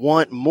you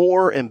want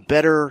more and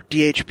better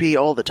DHP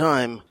all the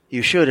time,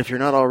 you should, if you're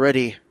not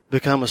already,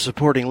 become a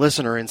supporting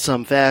listener in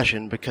some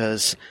fashion,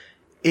 because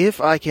if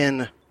I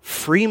can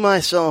free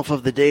myself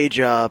of the day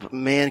job,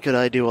 man, could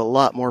I do a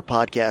lot more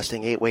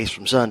podcasting 8 ways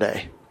from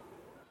Sunday.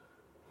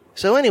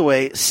 So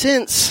anyway,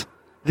 since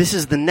this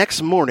is the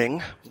next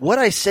morning, what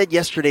I said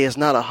yesterday is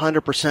not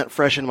 100%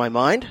 fresh in my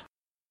mind.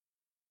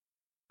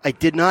 I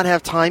did not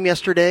have time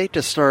yesterday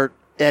to start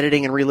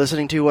editing and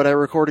re-listening to what I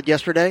recorded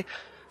yesterday,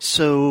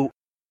 so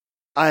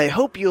I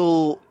hope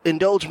you'll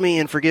indulge me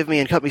and forgive me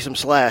and cut me some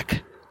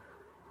slack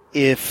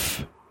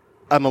if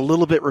I'm a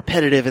little bit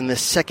repetitive in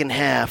this second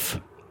half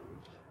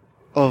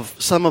of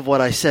some of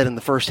what I said in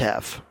the first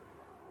half.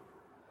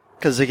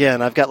 Because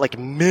again, I've got like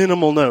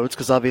minimal notes,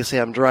 because obviously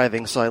I'm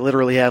driving, so I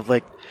literally have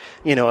like,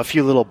 a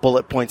few little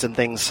bullet points and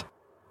things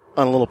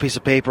on a little piece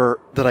of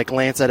paper that I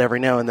glance at every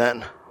now and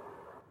then.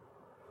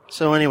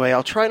 So anyway,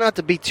 I'll try not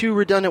to be too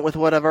redundant with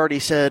what I've already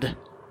said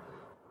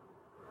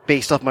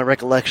based off my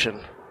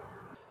recollection.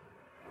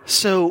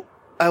 So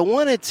I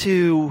wanted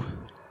to,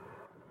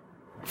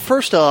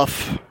 first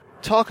off,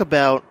 talk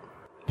about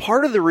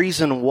part of the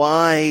reason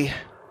why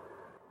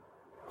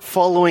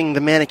following the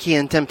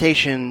Manichean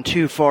Temptation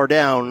too far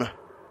down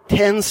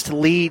tends to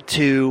lead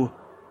to,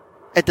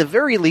 at the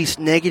very least,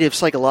 negative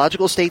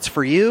psychological states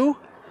for you,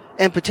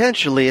 and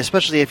potentially,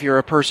 especially if you're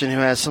a person who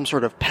has some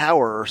sort of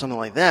power or something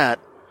like that,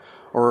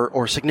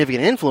 or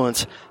significant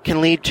influence,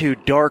 can lead to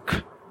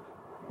dark,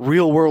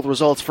 real-world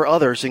results for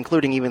others,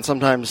 including even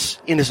sometimes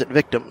innocent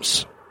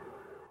victims.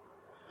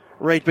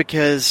 Right,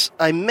 because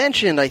I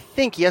mentioned, I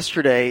think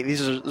yesterday,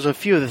 there's a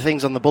few of the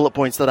things on the bullet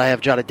points that I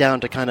have jotted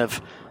down to kind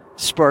of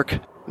spark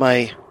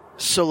my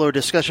solo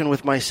discussion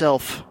with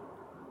myself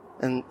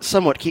and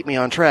somewhat keep me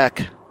on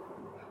track.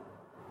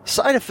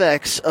 Side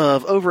effects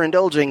of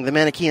overindulging the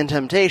Manichean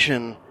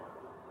Temptation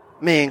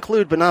may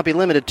include but not be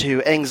limited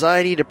to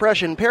anxiety,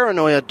 depression,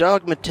 paranoia,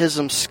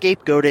 dogmatism,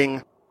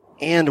 scapegoating,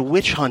 and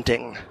witch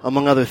hunting,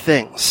 among other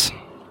things.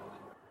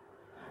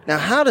 Now,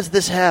 how does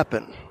this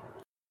happen?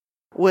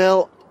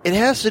 Well, it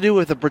has to do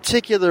with a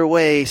particular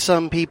way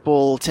some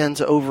people tend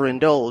to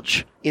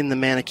overindulge in the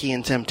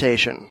Manichean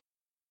Temptation.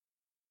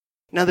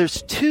 Now,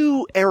 there's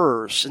two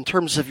errors in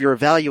terms of your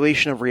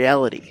evaluation of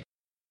reality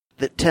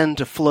that tend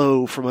to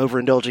flow from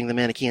overindulging the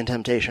Manichean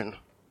Temptation.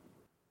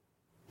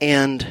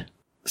 And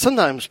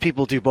sometimes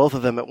people do both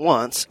of them at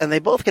once, and they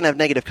both can have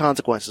negative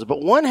consequences,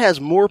 but one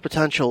has more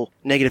potential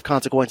negative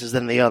consequences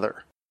than the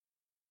other.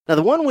 Now,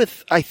 the one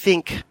with, I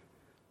think,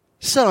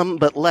 some,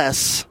 but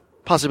less,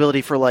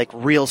 possibility for,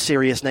 real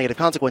serious negative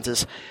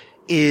consequences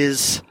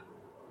is,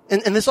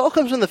 and this all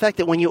comes from the fact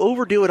that when you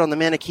overdo it on the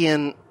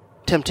Manichean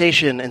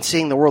Temptation and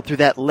seeing the world through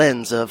that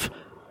lens of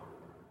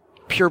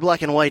pure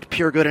black and white,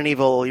 pure good and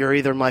evil, you're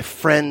either my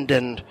friend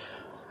and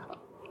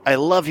I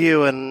love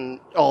you and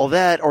all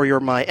that, or you're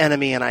my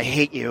enemy and I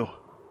hate you.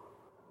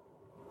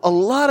 A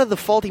lot of the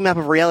faulty map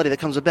of reality that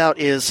comes about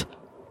is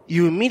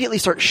you immediately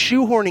start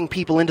shoehorning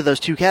people into those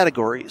two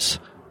categories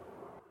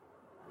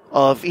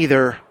of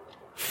either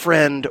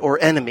friend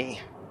or enemy,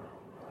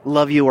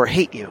 love you or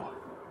hate you.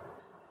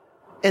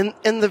 And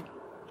the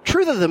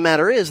truth of the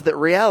matter is that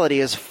reality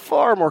is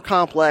far more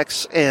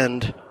complex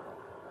and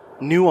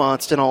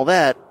nuanced and all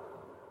that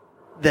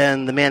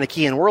than the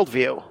Manichean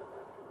worldview.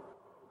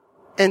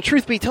 And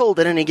truth be told,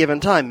 at any given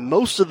time,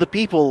 most of the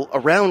people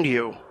around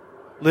you,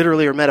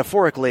 literally or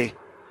metaphorically,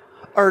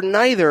 are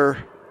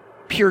neither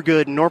pure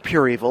good nor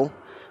pure evil.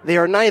 They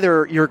are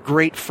neither your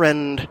great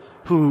friend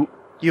who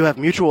you have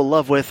mutual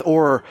love with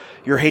or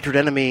your hatred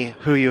enemy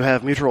who you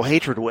have mutual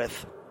hatred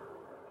with.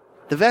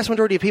 The vast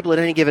majority of people at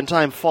any given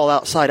time fall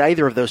outside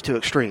either of those two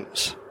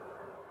extremes.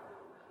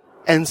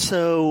 And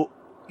so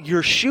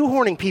you're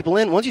shoehorning people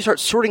in, once you start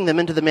sorting them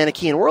into the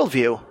Manichean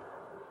worldview,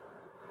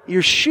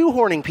 you're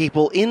shoehorning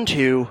people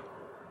into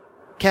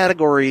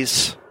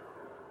categories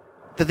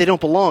that they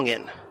don't belong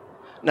in.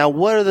 Now,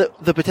 what are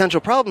the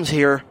potential problems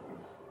here?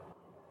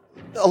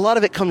 A lot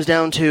of it comes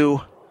down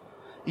to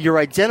you're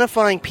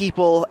identifying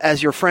people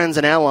as your friends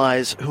and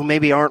allies who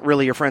maybe aren't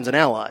really your friends and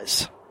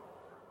allies.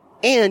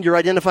 And you're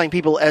identifying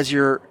people as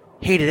your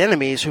hated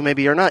enemies who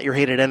maybe are not your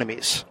hated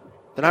enemies.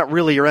 They're not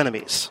really your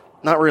enemies.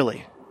 Not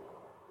really.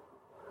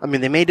 I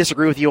mean, they may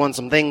disagree with you on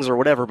some things or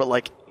whatever,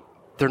 but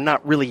they're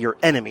not really your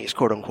enemies,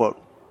 quote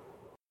unquote.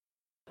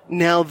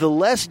 Now, the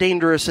less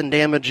dangerous and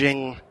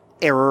damaging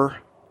error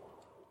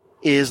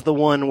is the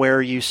one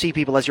where you see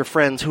people as your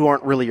friends who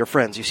aren't really your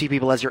friends. You see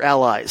people as your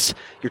allies,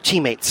 your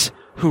teammates,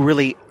 who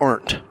really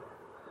aren't.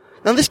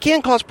 Now, this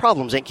can cause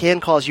problems. It can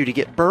cause you to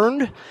get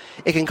burned.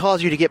 It can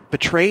cause you to get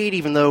betrayed,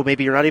 even though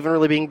maybe you're not even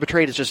really being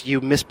betrayed. It's just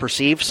you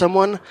misperceived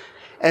someone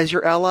as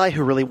your ally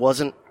who really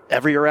wasn't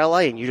ever your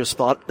ally and you just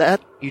thought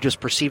that, you just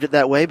perceived it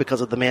that way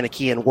because of the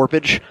Manichean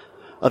warpage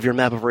of your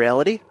map of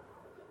reality.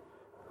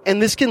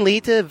 And this can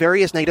lead to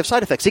various negative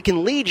side effects. It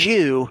can lead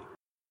you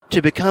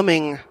to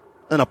becoming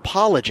an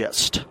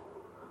apologist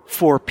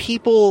for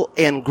people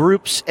and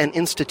groups and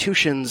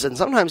institutions and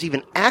sometimes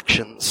even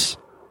actions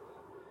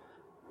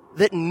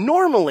that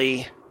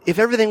normally, if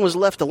everything was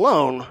left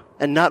alone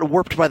and not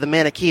warped by the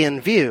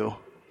Manichean view,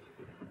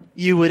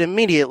 you would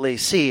immediately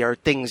see are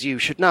things you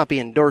should not be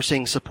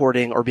endorsing,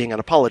 supporting, or being an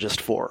apologist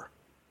for.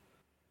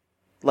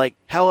 Like,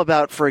 how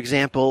about, for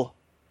example,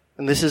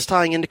 and this is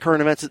tying into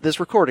current events at this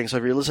recording, so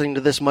if you're listening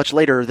to this much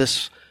later,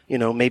 this,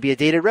 may be a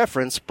dated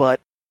reference, but,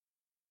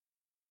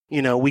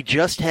 we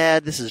just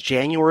had, this is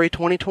January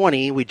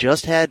 2020, we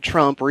just had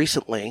Trump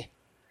recently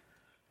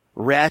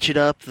ratchet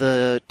up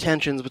the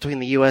tensions between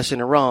the U.S.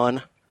 and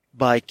Iran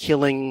by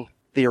killing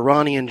the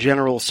Iranian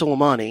general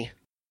Soleimani,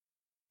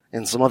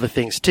 and some other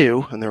things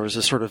too, and there was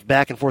a sort of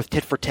back and forth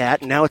tit for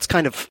tat, and now it's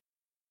kind of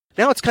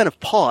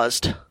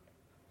paused,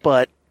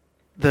 but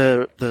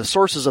the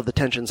sources of the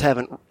tensions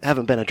haven't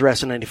been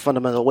addressed in any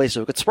fundamental way,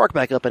 so it could spark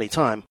back up any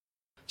time.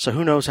 So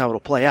who knows how it'll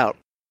play out.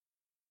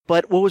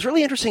 But what was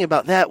really interesting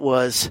about that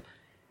was,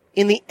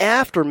 in the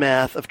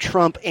aftermath of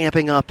Trump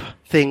amping up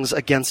things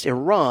against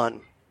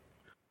Iran,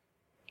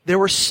 there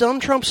were some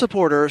Trump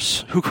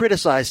supporters who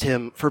criticized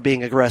him for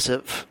being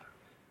aggressive.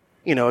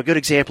 A good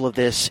example of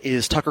this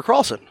is Tucker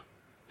Carlson,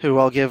 who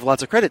I'll give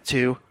lots of credit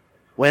to,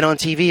 went on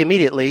TV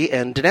immediately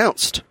and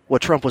denounced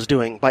what Trump was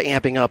doing by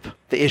amping up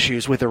the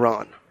issues with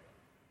Iran.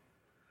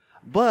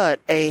 But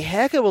a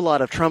heck of a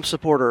lot of Trump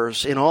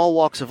supporters in all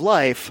walks of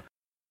life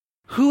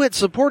who had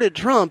supported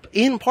Trump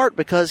in part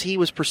because he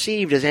was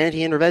perceived as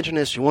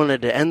anti-interventionist who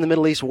wanted to end the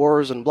Middle East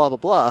wars and blah, blah,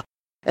 blah.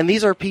 And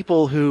these are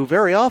people who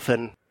very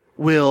often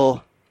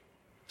will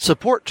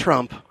support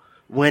Trump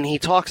when he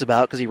talks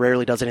about, because he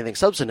rarely does anything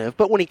substantive,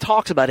 but when he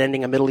talks about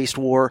ending a Middle East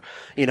war,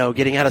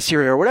 getting out of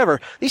Syria or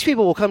whatever, these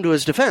people will come to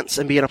his defense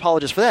and be an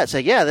apologist for that,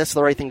 say, yeah, that's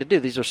the right thing to do.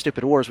 These are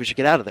stupid wars. We should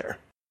get out of there.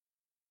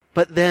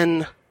 But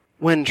then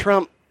when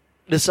Trump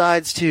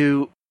decides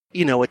to,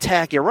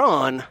 attack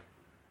Iran,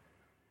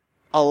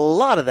 a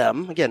lot of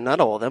them, again, not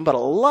all of them, but a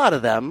lot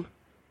of them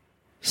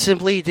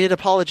simply did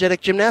apologetic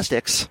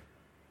gymnastics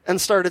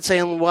and started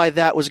saying why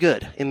that was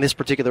good in this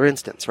particular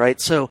instance, right?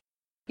 So,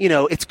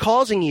 it's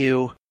causing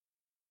you,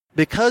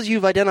 because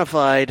you've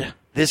identified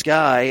this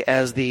guy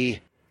as the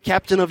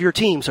captain of your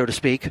team, so to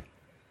speak,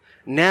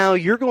 now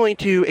you're going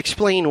to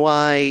explain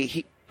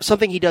why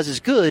something he does is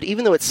good,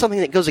 even though it's something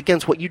that goes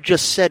against what you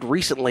just said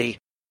recently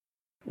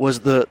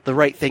was the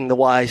right thing, the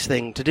wise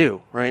thing to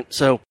do, right?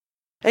 So,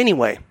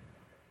 anyway,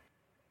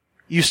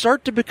 you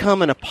start to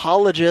become an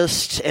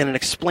apologist and an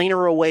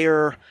explainer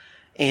aware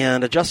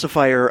and a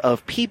justifier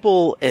of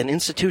people and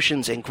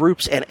institutions and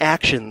groups and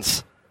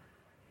actions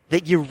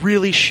that you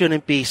really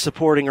shouldn't be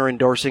supporting or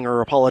endorsing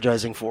or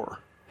apologizing for,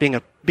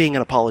 being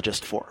an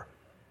apologist for.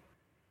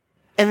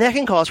 And that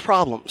can cause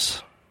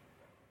problems.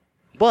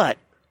 But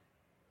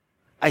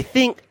I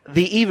think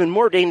the even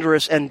more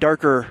dangerous and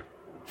darker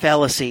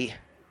fallacy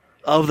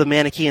of the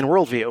Manichean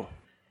worldview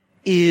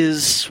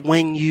is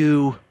when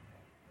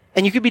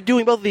and you could be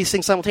doing both of these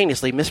things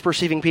simultaneously,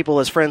 misperceiving people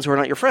as friends who are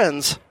not your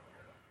friends,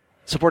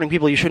 supporting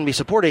people you shouldn't be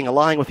supporting,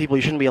 allying with people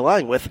you shouldn't be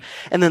allying with,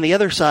 and then the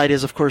other side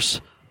is, of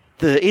course,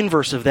 the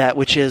inverse of that,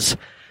 which is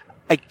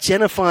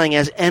identifying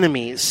as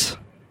enemies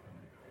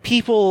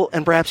people,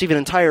 and perhaps even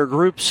entire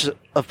groups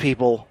of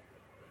people,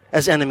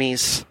 as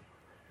enemies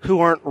who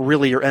aren't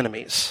really your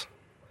enemies.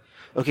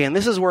 Okay, and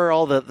this is where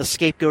all the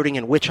scapegoating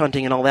and witch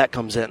hunting and all that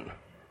comes in.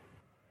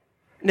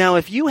 Now,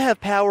 if you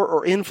have power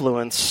or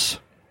influence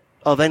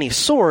of any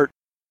sort,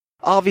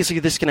 obviously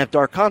this can have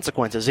dark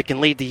consequences. It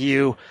can lead to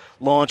you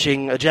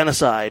launching a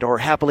genocide or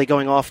happily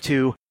going off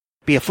to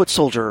be a foot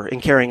soldier in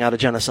carrying out a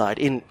genocide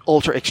in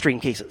ultra extreme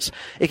cases.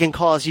 It can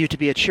cause you to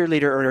be a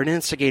cheerleader or an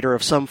instigator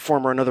of some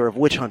form or another of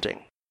witch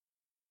hunting.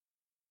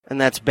 And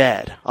that's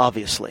bad,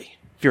 obviously,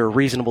 if you're a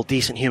reasonable,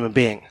 decent human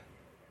being.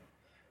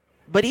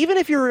 But even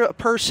if you're a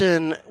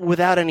person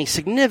without any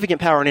significant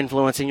power and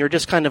influence and you're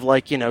just kind of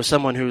like,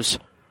 someone who's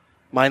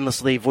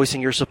mindlessly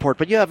voicing your support,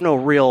 but you have no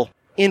real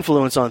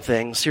influence on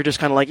things, you're just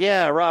kind of like,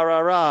 yeah, rah, rah,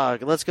 rah,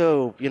 let's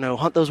go,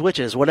 hunt those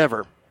witches,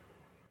 whatever.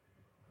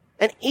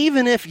 And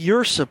even if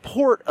your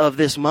support of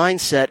this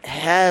mindset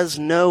has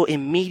no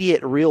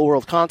immediate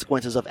real-world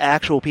consequences of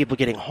actual people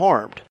getting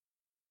harmed,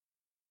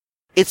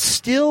 it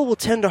still will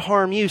tend to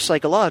harm you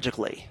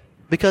psychologically.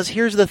 Because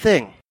here's the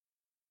thing.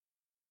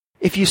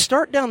 If you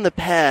start down the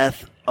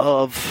path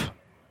of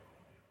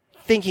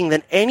thinking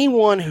that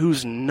anyone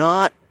who's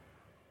not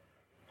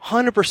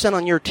 100%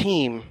 on your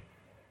team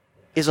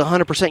is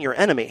 100% your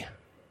enemy,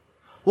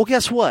 well,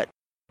 guess what?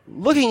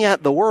 Looking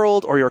at the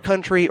world or your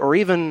country or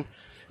even,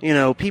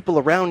 people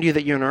around you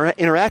that you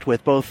interact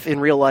with, both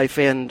in real life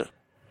and,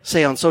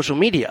 say, on social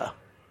media,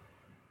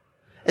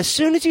 as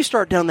soon as you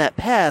start down that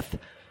path,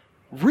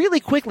 really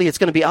quickly it's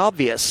going to be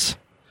obvious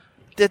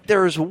that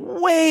there's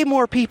way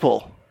more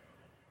people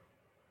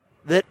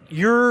that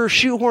you're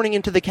shoehorning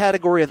into the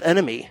category of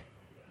enemy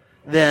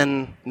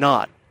than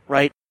not,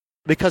 right?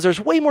 Because there's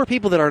way more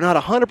people that are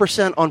not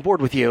 100% on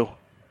board with you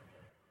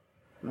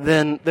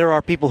than there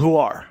are people who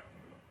are.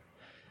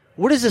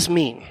 What does this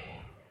mean?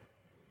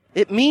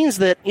 It means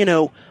that,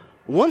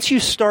 once you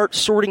start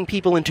sorting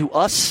people into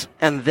us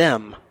and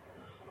them,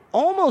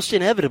 almost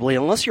inevitably,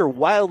 unless you're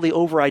wildly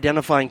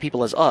over-identifying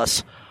people as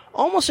us,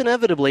 almost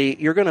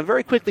inevitably, you're going to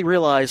very quickly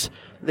realize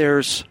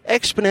there's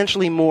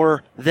exponentially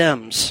more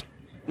thems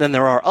than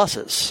there are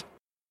us's.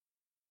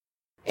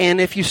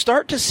 And if you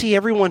start to see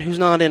everyone who's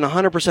not in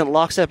 100%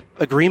 lockstep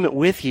agreement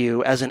with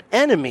you as an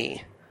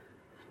enemy,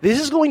 this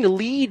is going to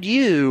lead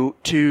you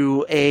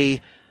to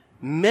a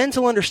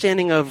mental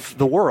understanding of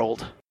the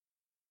world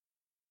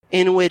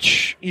in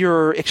which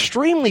you're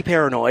extremely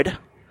paranoid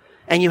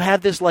and you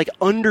have this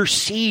under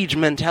siege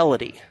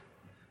mentality.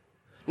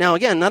 Now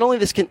again, not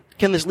only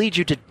can this lead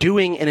you to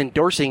doing and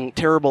endorsing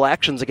terrible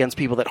actions against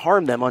people that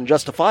harm them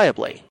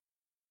unjustifiably,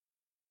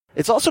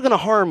 it's also going to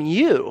harm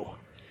you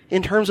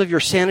in terms of your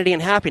sanity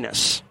and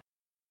happiness.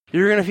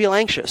 You're going to feel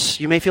anxious.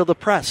 You may feel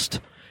depressed.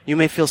 You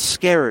may feel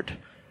scared.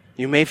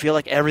 You may feel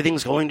like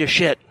everything's going to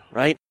shit,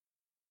 right?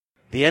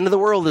 The end of the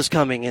world is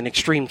coming in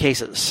extreme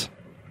cases.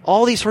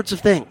 All these sorts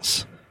of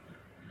things.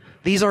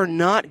 These are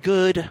not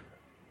good,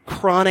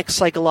 chronic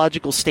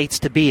psychological states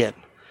to be in.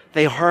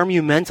 They harm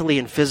you mentally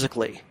and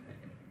physically.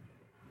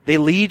 They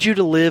lead you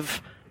to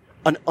live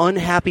an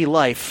unhappy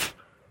life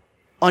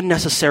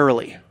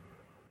unnecessarily.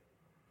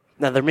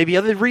 Now, there may be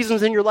other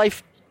reasons in your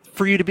life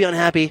for you to be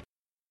unhappy,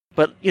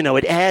 but,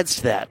 it adds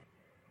to that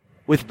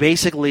with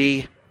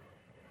basically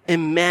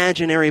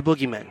imaginary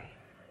boogeymen.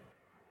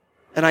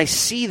 And I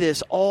see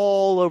this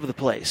all over the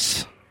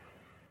place,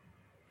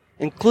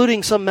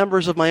 including some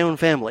members of my own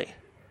family.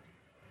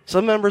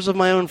 Some members of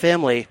my own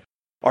family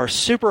are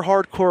super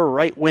hardcore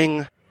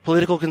right-wing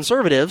political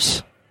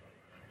conservatives,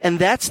 and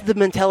that's the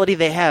mentality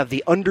they have,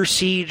 the under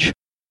siege,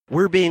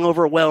 we're being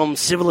overwhelmed,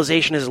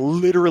 civilization is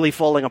literally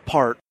falling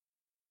apart.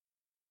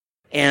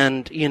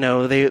 And,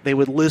 they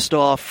would list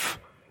off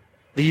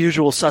the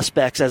usual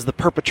suspects as the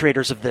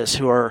perpetrators of this,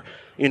 who are,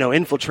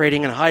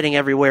 infiltrating and hiding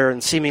everywhere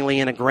and seemingly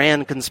in a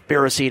grand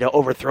conspiracy to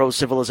overthrow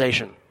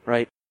civilization,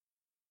 right?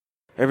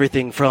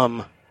 Everything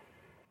from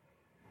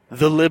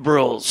the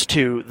liberals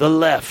to the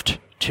left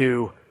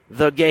to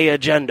the gay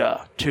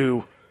agenda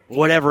to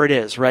whatever it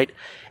is, right?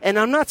 And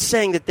I'm not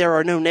saying that there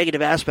are no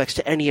negative aspects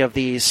to any of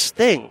these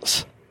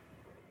things.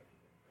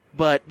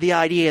 But the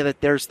idea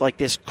that there's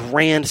this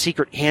grand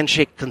secret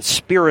handshake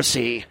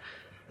conspiracy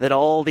that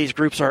all these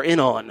groups are in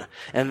on,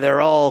 and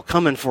they're all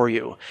coming for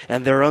you,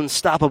 and they're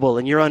unstoppable,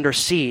 and you're under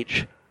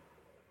siege.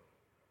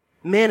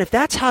 Man, if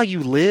that's how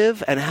you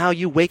live and how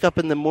you wake up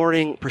in the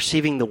morning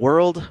perceiving the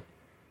world,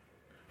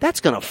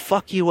 that's gonna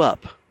fuck you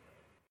up.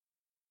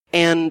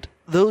 And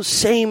those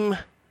same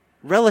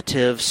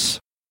relatives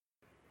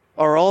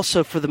are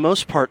also, for the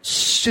most part,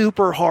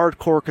 super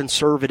hardcore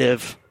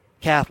conservative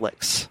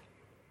Catholics.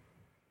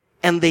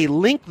 And they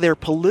link their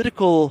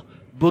political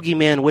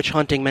boogeyman witch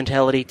hunting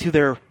mentality to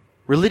their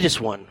religious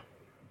one.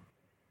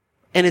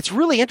 And it's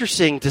really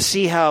interesting to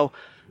see how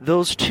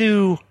those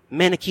two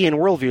Manichean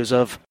worldviews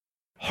of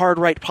hard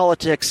right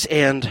politics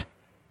and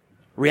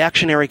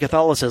reactionary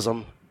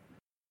Catholicism,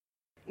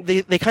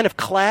 they kind of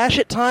clash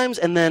at times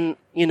and then,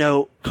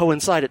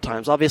 coincide at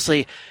times.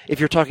 Obviously, if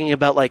you're talking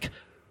about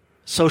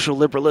social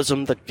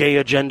liberalism, the gay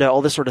agenda,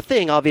 all this sort of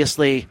thing,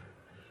 obviously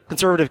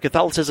conservative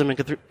Catholicism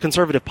and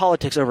conservative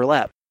politics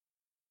overlap.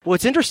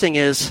 What's interesting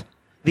is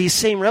these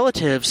same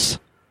relatives,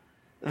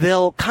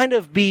 they'll kind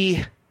of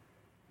be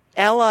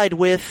allied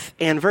with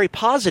and very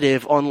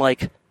positive on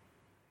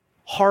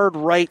hard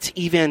right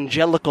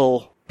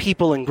evangelical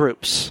people and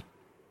groups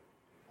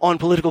on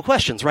political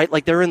questions, right?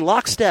 They're in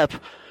lockstep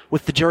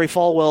with the Jerry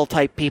Falwell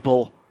type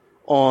people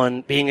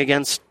on being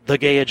against the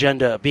gay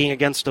agenda, being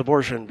against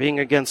abortion, being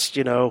against,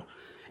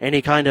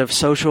 any kind of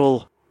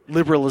social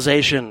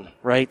liberalization,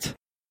 right?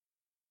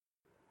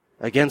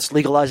 Against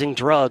legalizing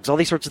drugs, all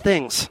these sorts of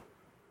things.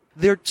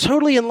 They're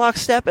totally in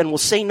lockstep and will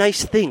say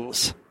nice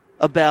things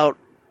about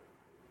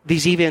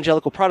these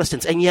evangelical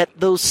Protestants. And yet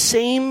those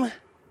same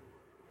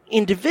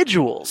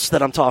individuals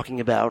that I'm talking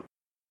about,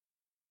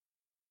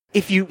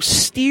 if you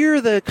steer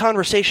the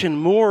conversation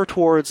more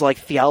towards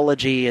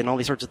theology and all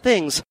these sorts of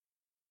things,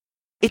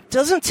 it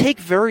doesn't take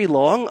very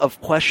long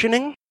of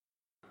questioning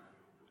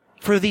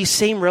for these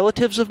same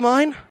relatives of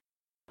mine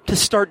to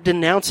start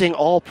denouncing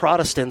all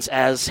Protestants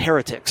as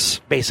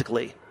heretics,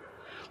 basically.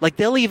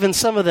 They'll even,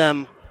 some of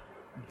them,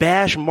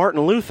 bash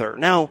Martin Luther.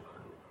 Now,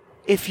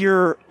 if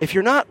you're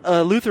not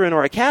a Lutheran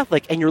or a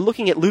Catholic and you're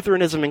looking at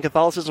Lutheranism and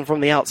Catholicism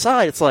from the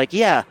outside, it's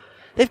yeah,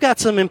 they've got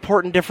some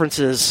important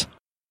differences.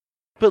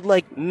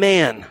 But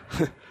man,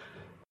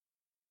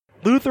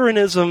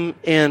 Lutheranism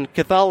and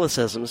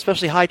Catholicism,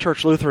 especially high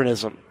church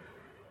Lutheranism,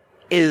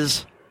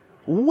 is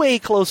way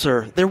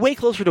closer. They're way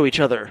closer to each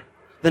other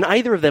than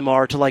either of them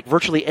are to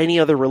virtually any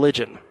other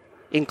religion,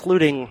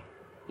 including,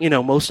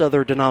 most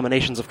other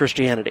denominations of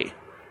Christianity.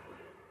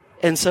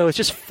 And so it's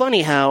just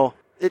funny how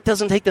it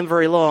doesn't take them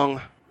very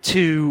long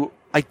to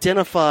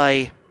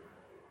identify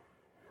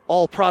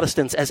all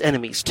Protestants as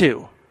enemies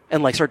too.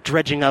 and like start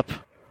dredging up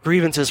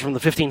grievances from the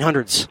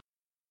 1500s.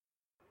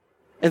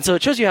 And so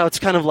it shows you how it's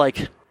kind of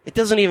like, it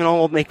doesn't even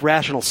all make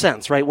rational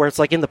sense, right? Where it's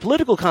like in the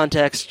political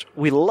context,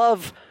 we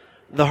love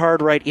the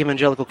hard right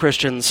evangelical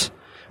Christians,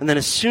 and then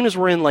as soon as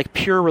we're in like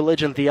pure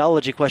religion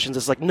theology questions,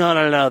 it's like,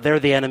 no, they're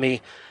the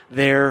enemy.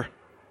 They're,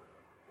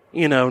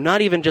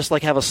 not even just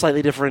like have a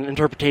slightly different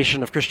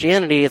interpretation of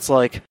Christianity. It's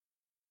like,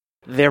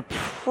 they're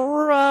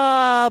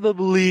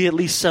probably at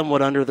least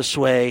somewhat under the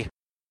sway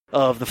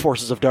of the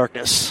forces of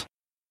darkness.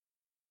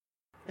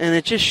 And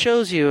it just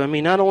shows you,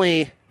 not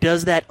only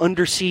does that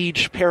under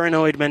siege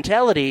paranoid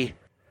mentality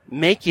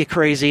make you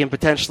crazy and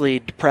potentially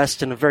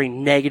depressed and a very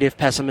negative,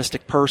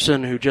 pessimistic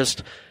person who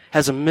just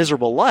has a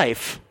miserable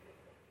life,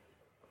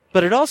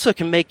 but it also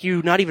can make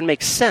you not even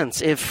make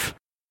sense if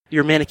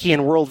your Manichean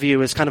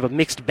worldview is kind of a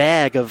mixed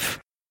bag of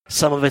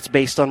some of it's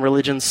based on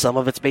religion, some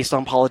of it's based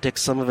on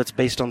politics, some of it's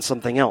based on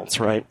something else,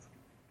 right?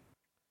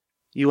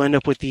 You end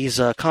up with these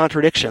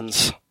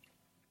contradictions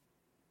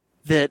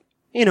that,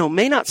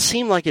 may not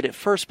seem like it at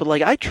first, but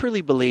like I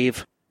truly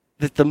believe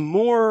that the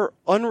more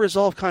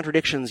unresolved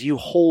contradictions you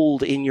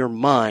hold in your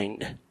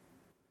mind,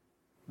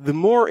 the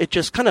more it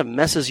just kind of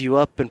messes you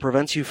up and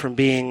prevents you from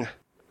being,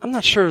 I'm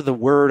not sure of the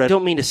word, I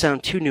don't mean to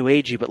sound too new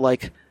agey, but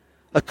like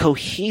a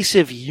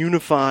cohesive,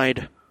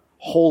 unified,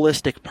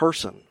 holistic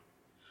person.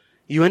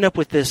 You end up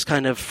with this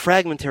kind of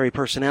fragmentary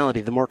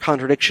personality, the more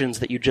contradictions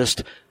that you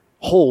just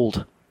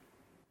hold.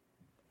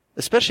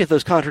 Especially if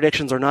those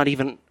contradictions are not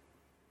even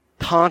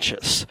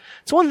conscious.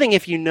 It's one thing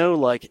if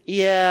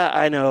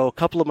I know a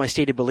couple of my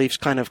stated beliefs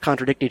kind of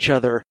contradict each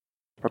other,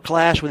 or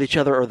clash with each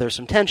other, or there's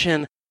some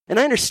tension, and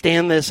I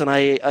understand this, and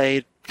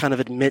I kind of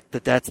admit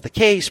that that's the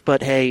case,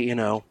 but hey,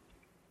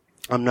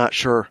 I'm not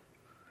sure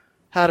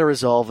how to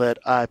resolve it,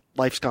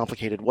 life's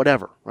complicated,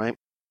 whatever, right?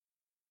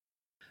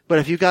 But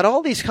if you've got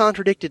all these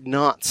contradicted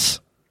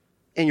knots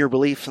in your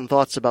beliefs and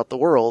thoughts about the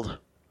world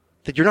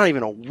that you're not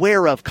even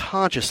aware of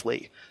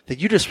consciously, that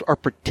you just are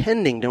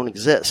pretending don't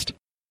exist,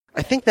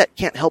 I think that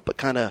can't help but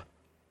kind of,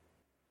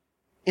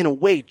 in a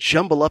way,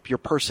 jumble up your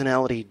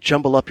personality,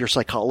 jumble up your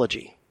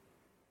psychology.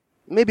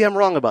 Maybe I'm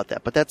wrong about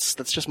that, but that's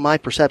just my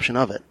perception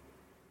of it.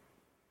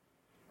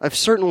 I've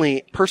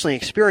certainly personally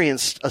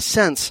experienced a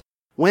sense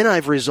when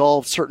I've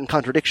resolved certain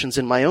contradictions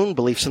in my own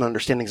beliefs and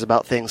understandings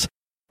about things,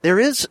 there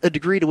is a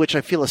degree to which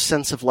I feel a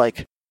sense of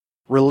like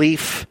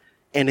relief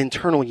and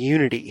internal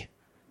unity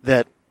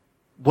that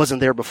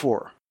wasn't there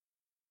before.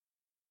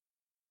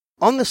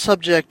 On the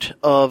subject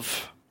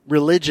of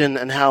religion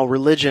and how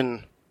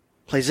religion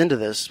plays into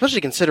this,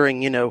 especially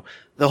considering,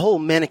 the whole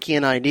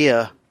Manichean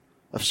idea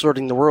of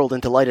sorting the world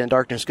into light and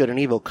darkness, good and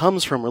evil,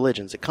 comes from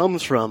religions. It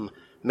comes from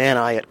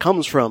Mani, it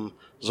comes from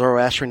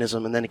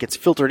Zoroastrianism, and then it gets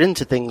filtered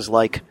into things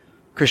like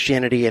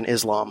Christianity and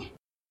Islam.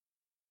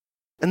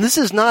 And this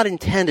is not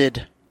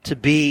intended to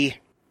be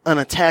an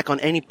attack on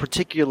any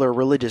particular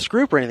religious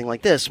group or anything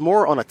like this,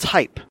 more on a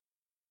type,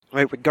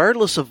 right?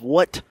 Regardless of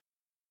what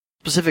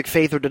specific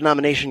faith or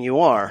denomination you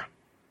are,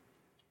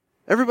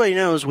 everybody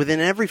knows within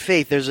every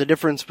faith there's a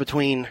difference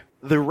between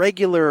the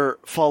regular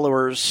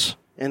followers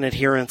and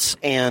adherents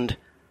and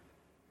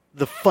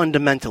the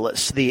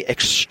fundamentalists, the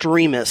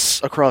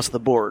extremists across the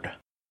board.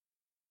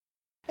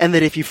 And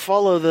that if you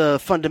follow the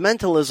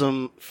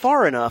fundamentalism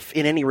far enough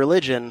in any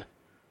religion,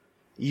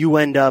 you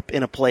end up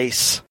in a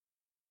place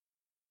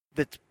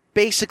that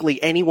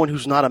basically anyone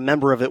who's not a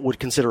member of it would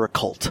consider a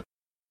cult.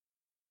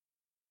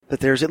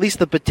 That there's at least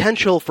the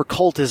potential for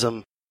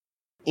cultism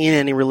in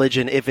any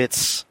religion if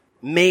it's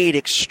made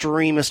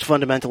extremist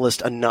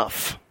fundamentalist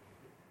enough.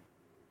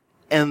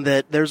 And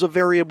that there's a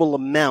variable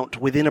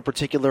amount within a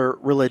particular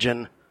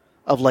religion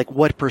of like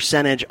what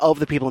percentage of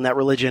the people in that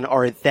religion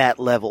are at that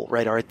level,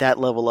 right? Are at that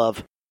level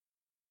of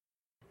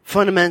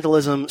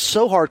fundamentalism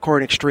so hardcore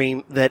and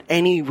extreme that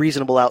any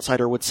reasonable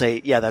outsider would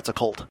say, yeah, that's a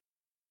cult.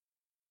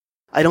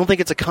 I don't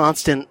think it's a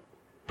constant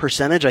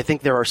percentage. I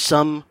think there are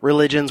some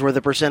religions where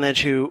the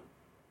percentage who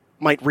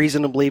might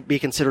reasonably be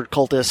considered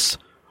cultists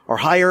are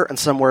higher and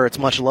some where it's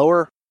much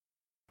lower.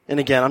 And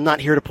again, I'm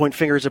not here to point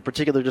fingers at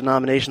particular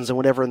denominations and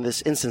whatever in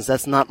this instance.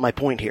 That's not my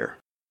point here.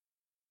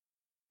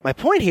 My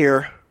point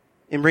here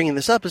in bringing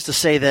this up is to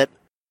say that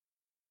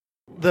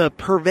the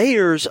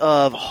purveyors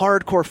of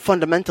hardcore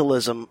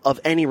fundamentalism of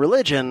any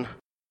religion,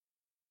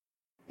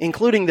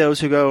 including those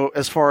who go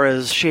as far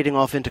as shading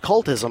off into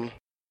cultism,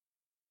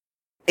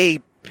 a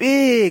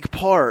big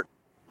part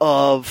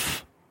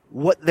of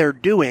what they're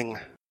doing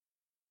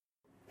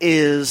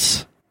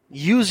is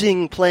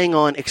playing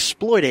on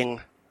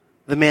exploiting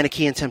the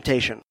Manichean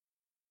temptation.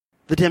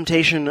 The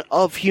temptation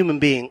of human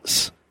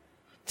beings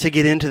to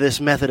get into this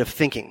method of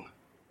thinking.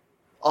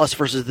 Us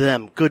versus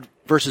them, good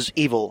versus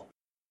evil.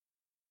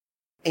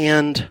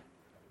 And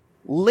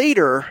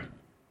later,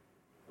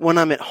 when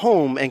I'm at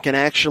home and can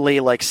actually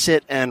like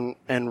sit and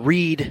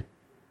read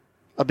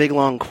a big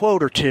long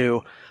quote or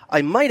two,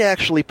 I might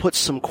actually put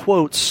some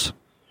quotes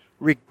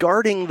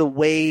regarding the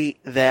way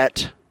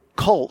that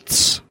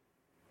cults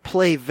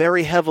play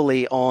very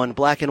heavily on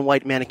black and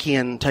white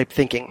Manichean type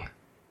thinking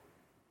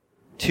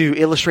to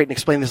illustrate and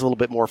explain this a little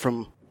bit more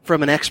from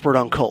from an expert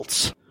on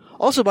cults.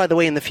 Also, by the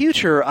way, in the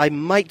future, I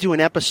might do an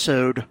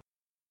episode,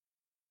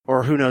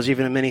 or who knows,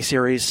 even a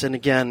miniseries. And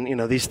again,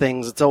 these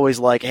things, it's always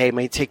like, hey, it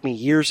may take me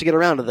years to get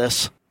around to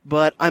this.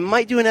 But I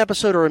might do an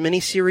episode or a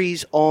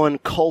miniseries on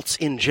cults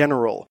in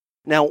general.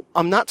 Now,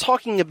 I'm not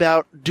talking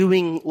about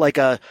doing like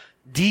a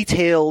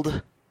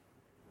detailed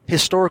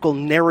historical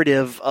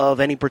narrative of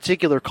any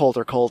particular cult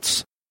or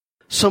cults,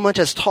 so much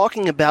as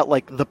talking about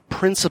like the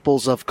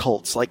principles of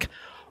cults. Like,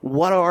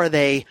 what are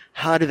they?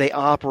 How do they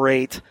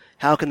operate?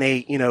 How can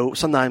they,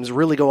 sometimes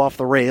really go off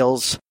the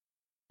rails?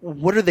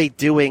 What are they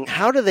doing?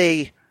 How do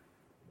they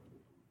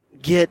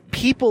get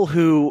people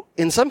who,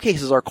 in some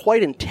cases, are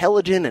quite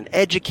intelligent and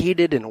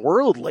educated and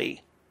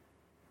worldly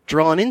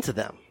drawn into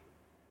them?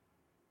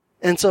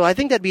 And so I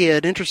think that'd be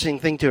an interesting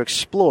thing to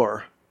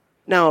explore.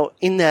 Now,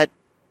 in that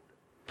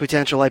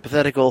potential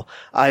hypothetical,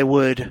 I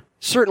would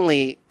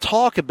certainly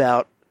talk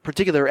about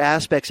particular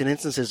aspects and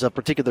instances of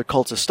particular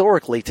cults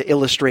historically to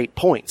illustrate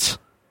points,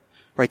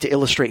 right? To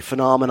illustrate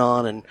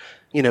phenomenon and,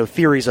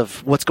 theories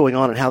of what's going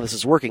on and how this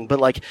is working. But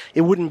like, it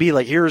wouldn't be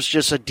like, here's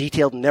just a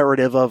detailed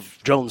narrative of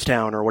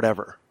Jonestown or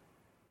whatever.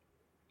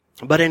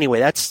 But anyway,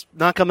 that's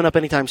not coming up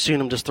anytime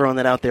soon. I'm just throwing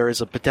that out there as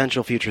a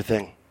potential future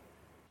thing.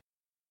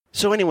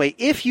 So anyway,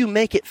 if you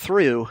make it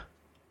through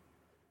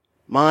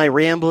my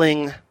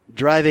rambling,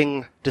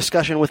 driving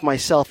discussion with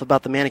myself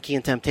about the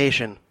Manichean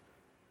Temptation,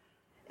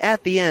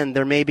 at the end,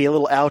 there may be a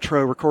little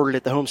outro recorded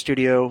at the home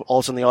studio. All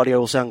of a sudden, the audio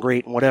will sound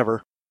great and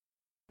whatever,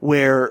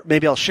 where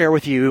maybe I'll share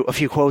with you a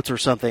few quotes or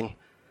something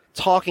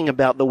talking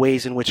about the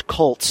ways in which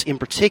cults, in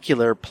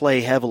particular,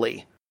 play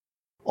heavily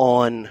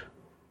on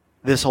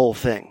this whole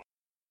thing.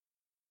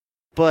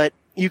 But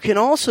you can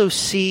also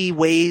see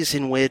ways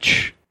in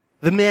which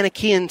the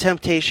Manichean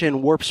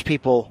Temptation warps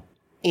people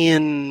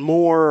in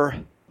more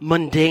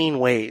mundane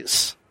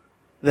ways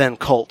than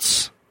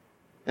cults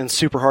and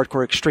super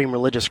hardcore extreme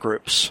religious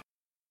groups.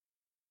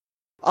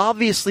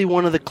 Obviously,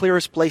 one of the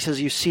clearest places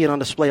you see it on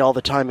display all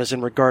the time is in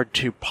regard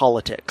to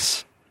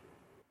politics.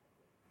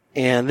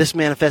 And this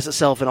manifests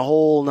itself in a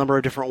whole number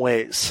of different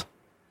ways.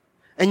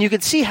 And you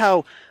can see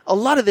how a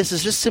lot of this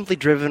is just simply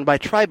driven by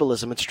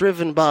tribalism. It's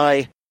driven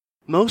by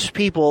most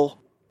people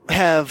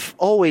have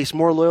always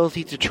more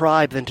loyalty to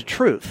tribe than to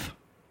truth.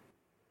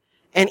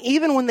 And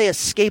even when they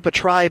escape a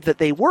tribe that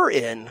they were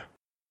in,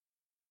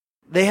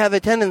 they have a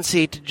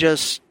tendency to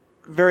just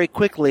very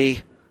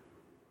quickly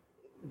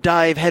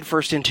dive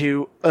headfirst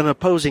into an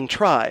opposing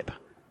tribe.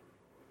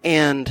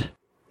 And,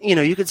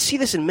 you could see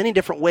this in many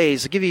different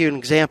ways. I'll give you an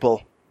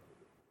example.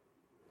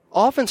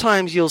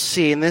 Oftentimes you'll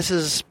see, and this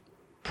is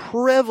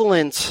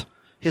prevalent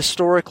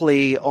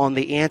historically on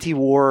the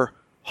anti-war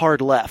hard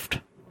left,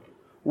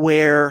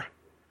 where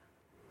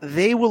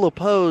they will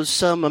oppose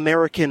some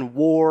American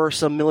war,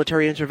 some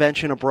military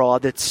intervention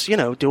abroad that's,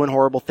 doing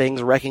horrible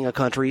things, wrecking a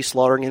country,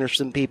 slaughtering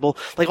innocent people,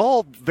 like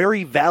all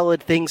very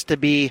valid things to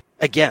be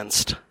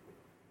against.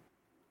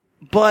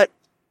 But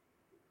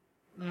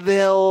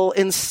they'll,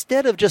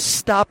 instead of just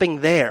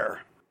stopping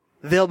there,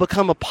 they'll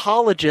become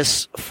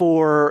apologists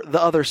for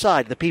the other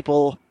side, the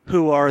people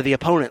who are the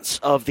opponents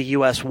of the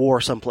U.S.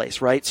 war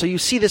someplace, right? So you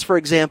see this, for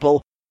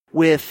example,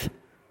 with,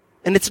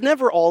 and it's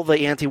never all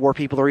the anti-war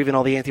people or even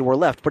all the anti-war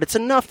left, but it's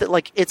enough that,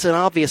 like, it's an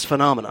obvious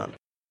phenomenon.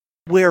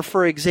 Where,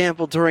 for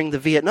example, during the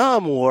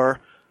Vietnam War,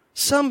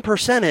 some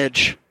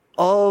percentage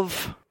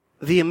of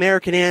the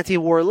American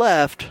anti-war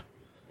left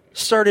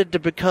started to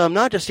become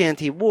not just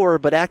anti-war,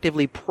 but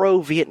actively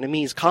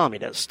pro-Vietnamese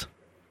communist.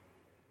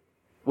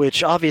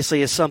 Which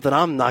obviously is something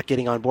I'm not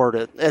getting on board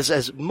with.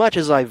 As much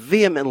as I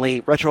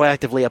vehemently,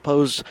 retroactively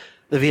oppose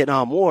the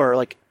Vietnam War,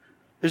 like,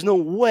 there's no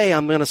way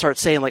I'm going to start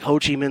saying, like, Ho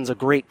Chi Minh's a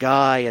great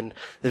guy and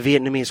the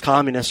Vietnamese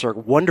communists are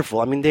wonderful.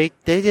 I mean, they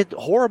did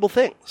horrible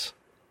things.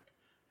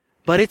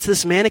 But it's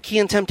this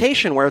Manichean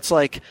temptation where it's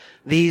like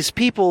these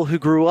people who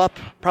grew up,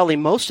 probably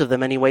most of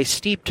them anyway,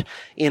 steeped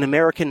in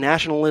American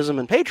nationalism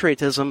and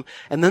patriotism,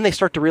 and then they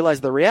start to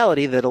realize the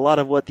reality that a lot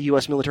of what the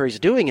U.S. military is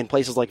doing in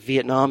places like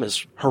Vietnam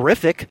is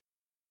horrific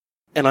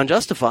and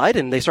unjustified,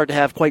 and they start to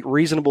have quite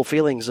reasonable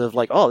feelings of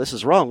like, oh, this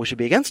is wrong, we should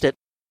be against it.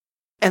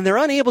 And they're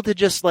unable to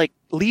just like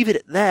leave it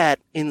at that.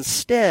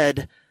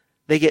 Instead,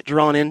 they get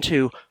drawn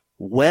into,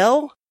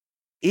 well,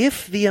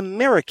 if the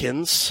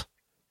Americans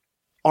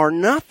are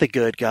not the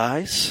good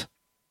guys,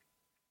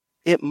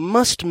 it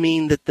must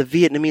mean that the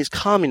Vietnamese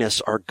communists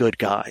are good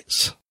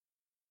guys.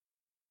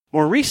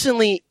 More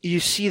recently, you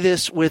see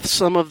this with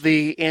some of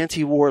the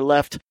anti-war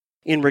left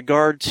in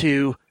regard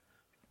to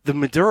the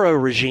Maduro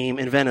regime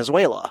in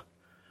Venezuela,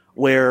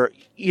 where,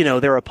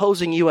 they're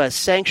opposing U.S.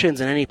 sanctions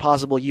and any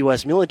possible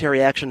U.S.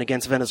 military action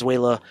against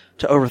Venezuela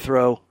to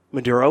overthrow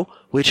Maduro,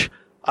 which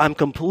I'm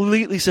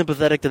completely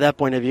sympathetic to that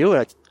point of view,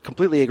 and I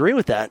completely agree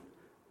with that.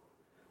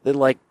 That,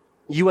 like,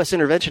 U.S.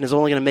 intervention is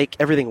only going to make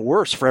everything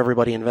worse for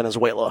everybody in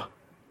Venezuela.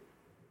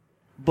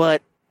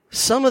 But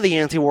some of the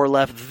anti-war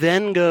left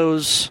then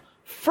goes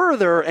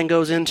further and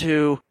goes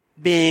into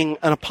being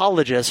an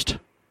apologist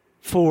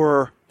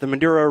for the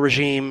Maduro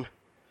regime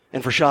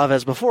and for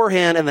Chavez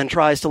beforehand, and then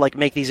tries to like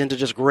make these into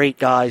just great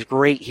guys,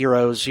 great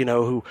heroes,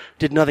 who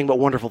did nothing but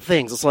wonderful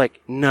things. It's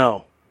like,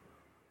 no.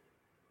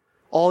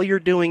 All you're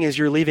doing is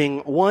you're leaving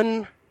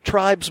one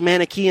tribe's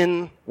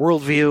Manichean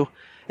worldview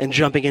and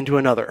jumping into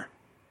another.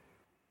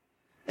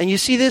 And you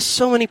see this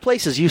so many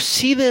places. You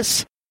see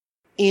this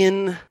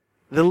in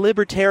the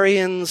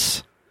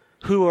libertarians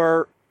who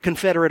are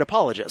Confederate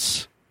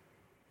apologists,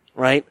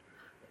 right?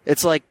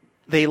 It's like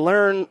they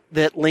learn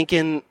that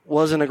Lincoln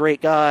wasn't a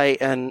great guy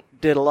and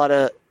did a lot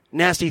of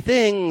nasty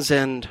things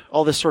and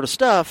all this sort of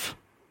stuff,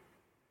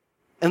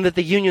 and that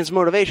the Union's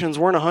motivations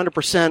weren't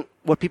 100%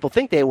 what people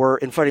think they were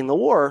in fighting the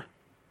war.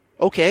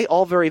 Okay,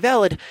 all very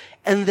valid.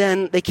 And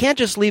then they can't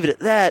just leave it at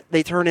that.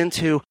 They turn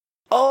into,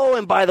 oh,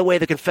 and by the way,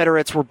 the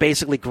Confederates were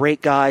basically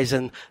great guys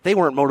and they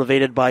weren't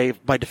motivated by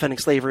defending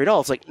slavery at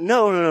all. It's like,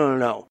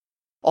 no.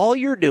 All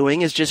you're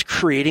doing is just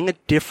creating a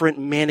different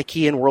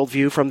Manichean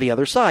worldview from the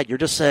other side. You're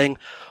just saying,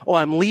 oh,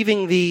 I'm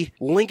leaving the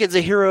Lincoln's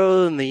a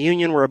hero and the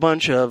Union were a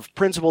bunch of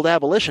principled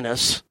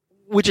abolitionists,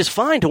 which is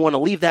fine to want to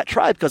leave that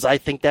tribe because I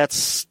think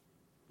that's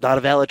not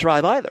a valid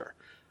tribe either.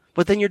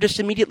 But then you're just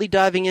immediately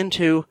diving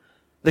into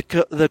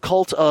the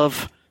cult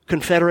of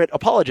Confederate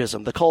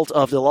apologism, the cult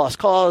of the lost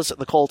cause,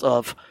 the cult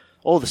of,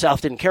 oh, the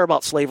South didn't care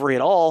about slavery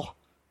at all,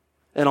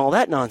 and all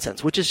that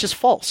nonsense, which is just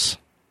false.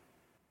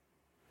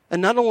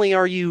 And not only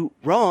are you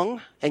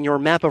wrong, and your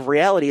map of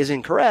reality is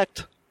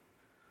incorrect,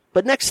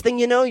 but next thing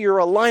you know, you're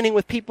aligning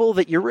with people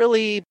that you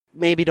really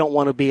maybe don't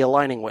want to be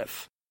aligning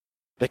with.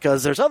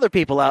 Because there's other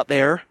people out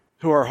there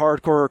who are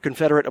hardcore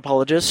Confederate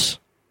apologists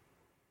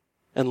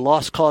and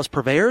lost cause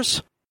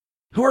purveyors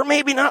who are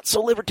maybe not so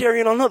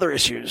libertarian on other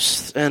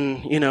issues.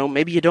 And,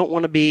 maybe you don't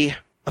want to be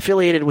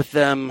affiliated with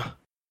them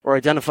or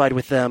identified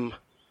with them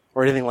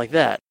or anything like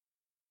that.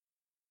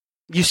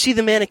 You see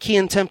the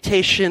Manichean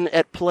temptation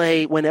at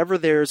play whenever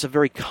there's a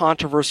very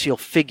controversial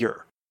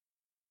figure,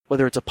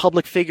 whether it's a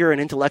public figure, an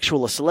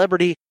intellectual, a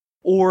celebrity,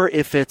 or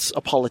if it's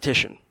a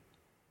politician.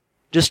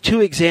 Just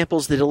two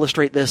examples that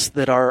illustrate this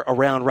that are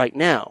around right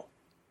now.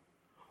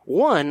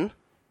 One,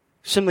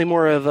 simply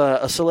more of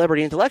a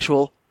celebrity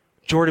intellectual,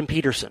 Jordan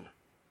Peterson.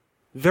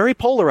 Very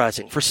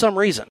polarizing for some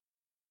reason.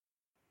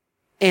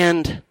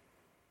 And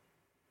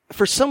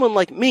for someone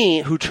like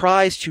me who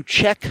tries to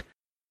check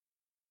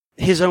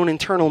his own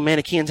internal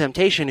Manichean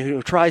temptation,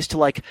 who tries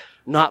to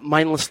not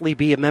mindlessly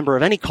be a member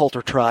of any cult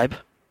or tribe,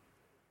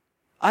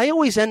 I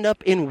always end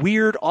up in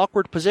weird,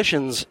 awkward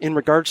positions in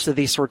regards to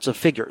these sorts of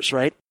figures,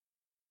 right?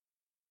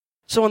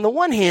 So on the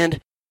one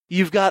hand,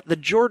 you've got the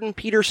Jordan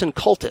Peterson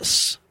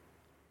cultists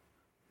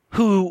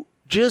who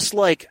just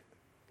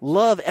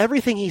love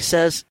everything he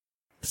says,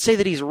 say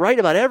that he's right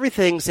about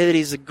everything, say that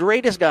he's the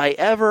greatest guy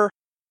ever,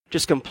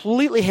 just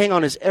completely hang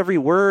on his every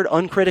word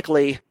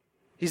uncritically.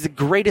 He's the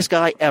greatest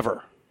guy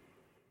ever.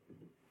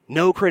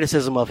 No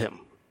criticism of him.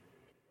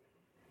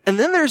 And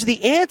then there's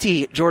the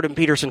anti-Jordan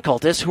Peterson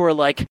cultists who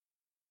are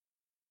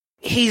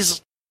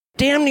he's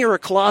damn near a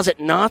closet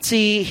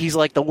Nazi, he's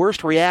the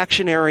worst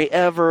reactionary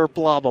ever,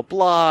 blah, blah,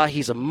 blah,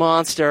 he's a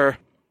monster.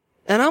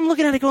 And I'm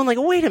looking at it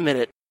going wait a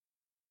minute.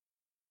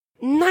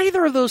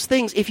 Neither of those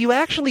things, if you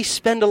actually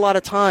spend a lot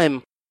of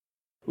time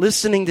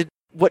listening to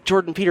what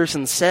Jordan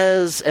Peterson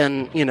says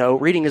and,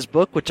 reading his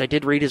book, which I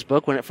did read his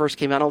book when it first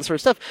came out, all this sort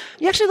of stuff,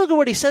 you actually look at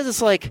what he says,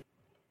 it's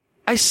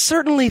I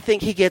certainly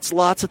think he gets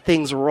lots of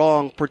things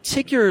wrong,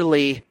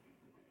 particularly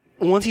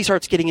once he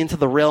starts getting into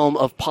the realm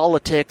of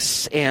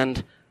politics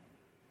and,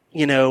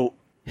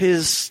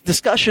 his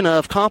discussion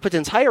of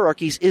competence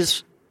hierarchies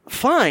is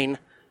fine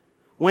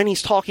when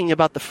he's talking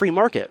about the free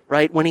market,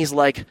 right? When he's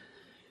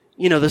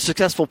the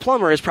successful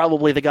plumber is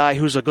probably the guy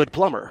who's a good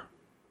plumber.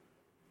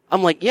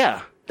 I'm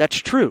yeah, that's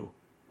true.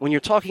 When you're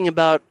talking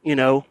about,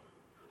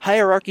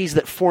 hierarchies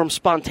that form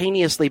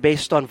spontaneously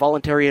based on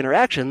voluntary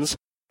interactions,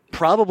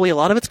 probably a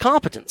lot of it's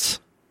competence,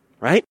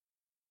 right?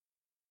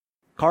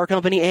 Car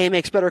company A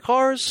makes better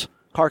cars,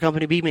 car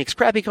company B makes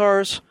crappy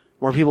cars,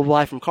 more people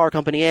buy from car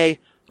company A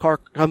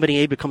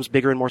becomes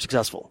bigger and more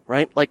successful,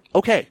 right?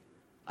 Okay,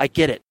 I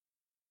get it.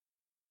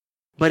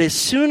 But as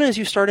soon as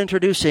you start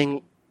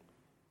introducing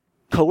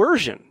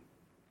coercion,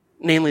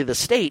 namely the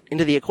state,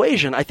 into the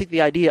equation, I think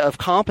the idea of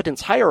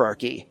competence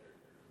hierarchy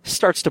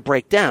starts to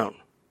break down.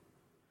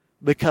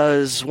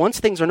 Because once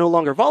things are no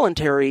longer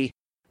voluntary,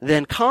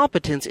 then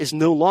competence is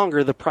no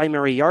longer the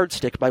primary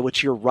yardstick by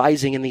which you're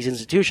rising in these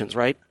institutions,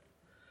 right?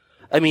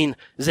 I mean,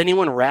 does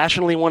anyone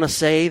rationally want to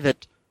say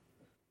that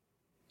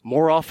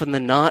more often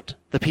than not,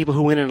 the people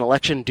who win an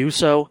election do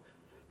so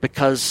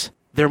because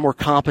they're more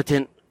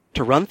competent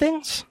to run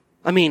things?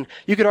 I mean,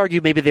 you could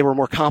argue maybe they were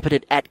more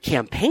competent at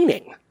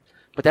campaigning,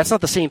 but that's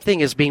not the same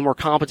thing as being more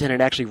competent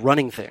at actually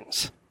running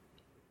things.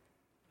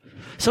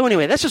 So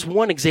anyway, that's just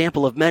one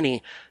example of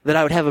many that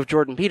I would have of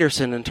Jordan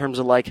Peterson in terms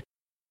of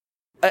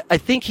I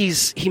think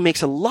he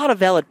makes a lot of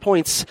valid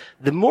points.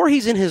 The more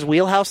he's in his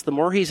wheelhouse, the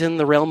more he's in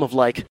the realm of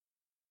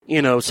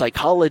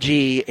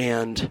psychology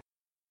and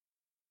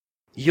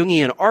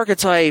Jungian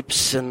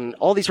archetypes and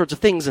all these sorts of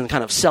things and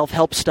kind of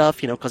self-help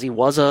stuff, because he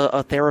was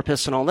a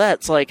therapist and all that.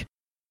 It's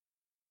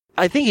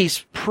I think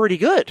he's pretty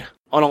good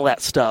on all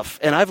that stuff,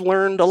 and I've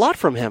learned a lot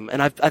from him,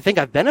 and I think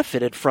I've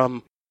benefited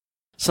from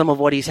some of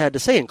what he's had to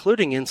say,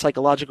 including in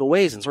psychological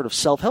ways and sort of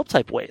self-help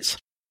type ways.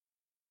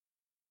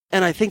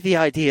 And I think the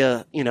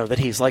idea, that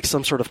he's like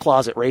some sort of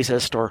closet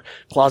racist or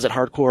closet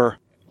hardcore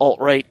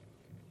alt-right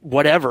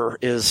whatever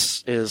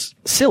is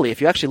silly. If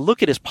you actually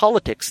look at his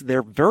politics,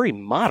 they're very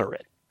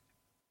moderate.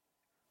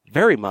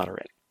 Very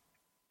moderate.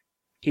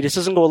 He just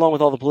doesn't go along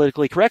with all the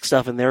politically correct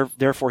stuff, and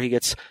therefore he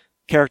gets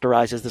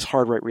characterized as this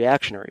hard-right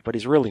reactionary, but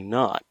he's really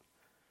not.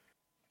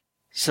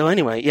 So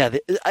anyway, yeah,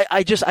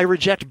 I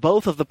reject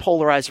both of the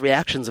polarized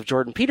reactions of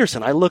Jordan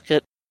Peterson. I look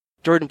at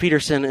Jordan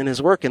Peterson and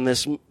his work in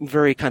this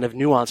very kind of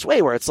nuanced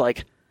way where it's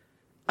like,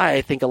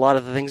 I think a lot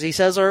of the things he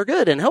says are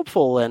good and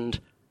helpful and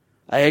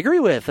I agree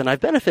with and I've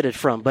benefited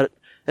from, but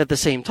at the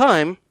same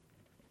time,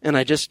 and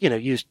I just,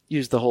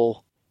 used the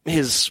whole,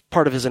 his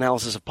part of his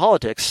analysis of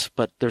politics,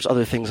 but there's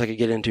other things I could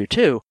get into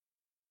too.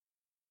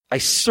 I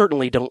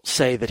certainly don't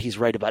say that he's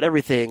right about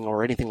everything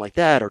or anything like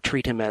that or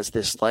treat him as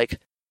this like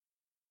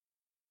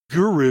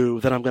guru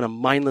that I'm going to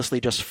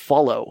mindlessly just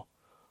follow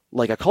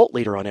like a cult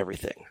leader on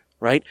everything.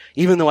 Right?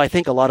 Even though I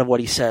think a lot of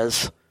what he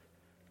says,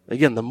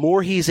 again, the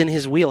more he's in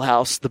his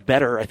wheelhouse, the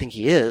better I think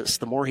he is.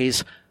 The more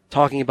he's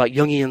talking about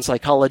Jungian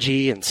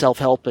psychology and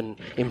self-help and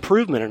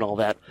improvement and all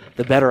that,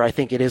 the better I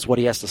think it is what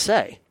he has to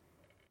say.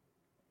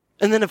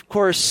 And then, of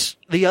course,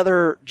 the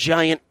other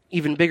giant,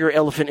 even bigger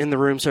elephant in the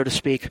room, so to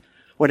speak,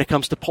 when it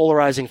comes to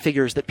polarizing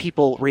figures that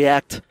people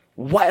react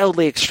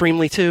wildly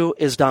extremely to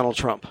is Donald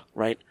Trump,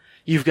 right?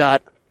 You've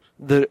got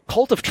the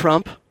cult of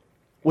Trump,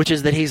 which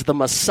is that he's the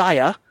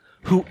Messiah,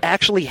 who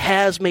actually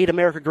has made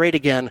America great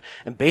again,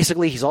 and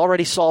basically he's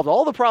already solved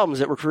all the problems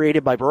that were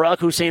created by Barack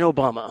Hussein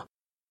Obama.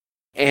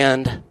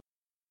 And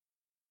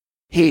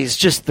he's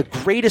just the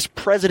greatest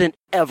president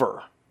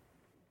ever.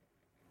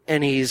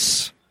 And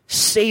he's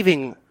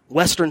saving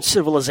Western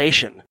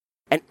civilization.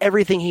 And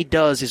everything he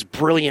does is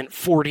brilliant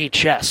 4D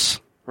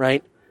chess,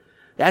 right?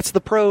 That's the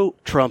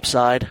pro-Trump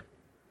side.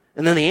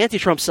 And then the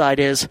anti-Trump side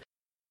is,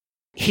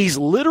 he's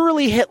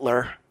literally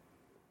Hitler.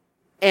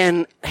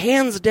 And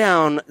hands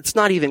down, it's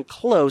not even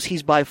close,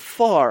 he's by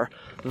far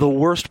the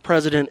worst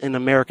president in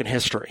American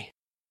history.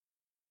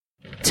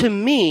 To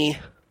me,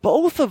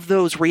 both of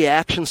those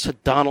reactions to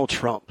Donald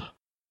Trump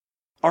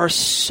are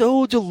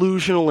so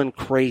delusional and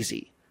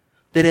crazy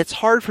that it's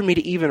hard for me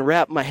to even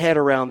wrap my head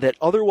around that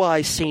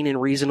otherwise sane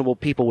and reasonable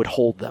people would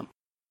hold them.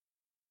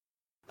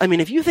 I mean,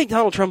 if you think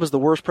Donald Trump is the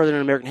worst president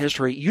in American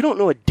history, you don't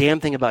know a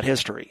damn thing about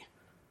history.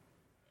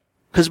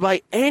 Because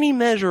by any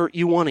measure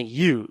you want to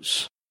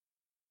use,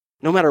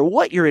 no matter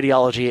what your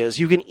ideology is,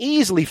 you can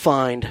easily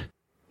find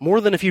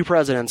more than a few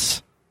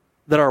presidents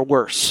that are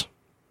worse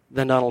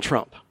than Donald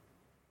Trump.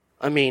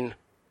 I mean,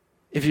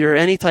 if you're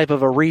any type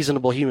of a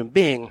reasonable human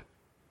being,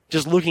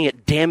 just looking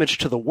at damage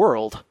to the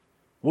world,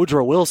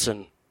 Woodrow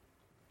Wilson,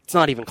 it's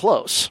not even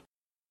close.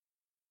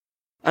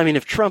 I mean,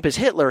 if Trump is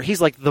Hitler,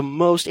 he's like the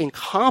most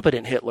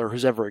incompetent Hitler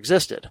who's ever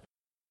existed.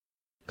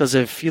 Because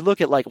if you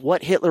look at like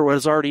what Hitler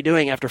was already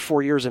doing after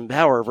 4 years in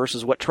power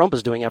versus what Trump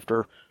is doing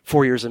after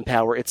 4 years in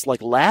power, it's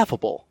like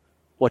laughable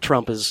what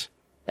Trump has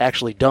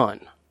actually done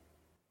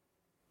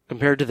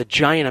compared to the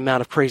giant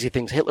amount of crazy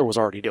things Hitler was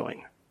already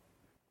doing.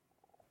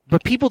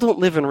 But people don't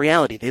live in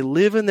reality. They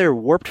live in their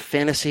warped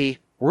fantasy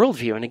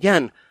worldview. And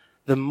again,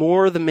 the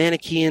more the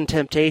Manichean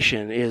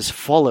temptation is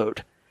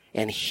followed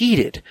and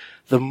heeded,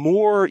 the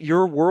more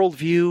your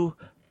worldview,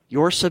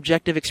 your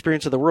subjective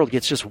experience of the world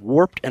gets just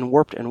warped and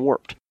warped and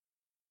warped.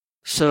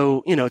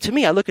 So, to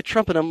me, I look at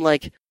Trump and I'm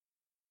like,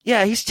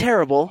 yeah, he's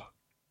terrible.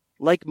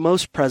 Like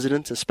most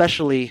presidents,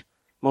 especially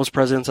most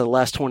presidents of the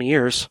last 20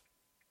 years.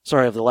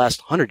 Sorry, of the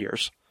last 100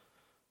 years.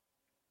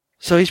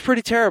 So he's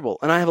pretty terrible.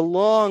 And I have a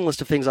long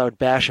list of things I would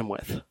bash him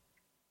with.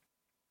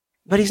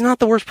 But he's not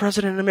the worst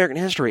president in American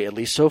history, at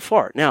least so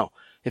far. Now,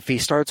 if he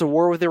starts a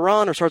war with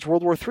Iran or starts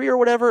World War III or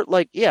whatever,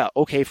 yeah,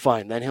 okay,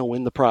 fine. Then he'll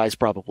win the prize,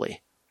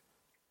 probably.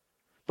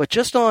 But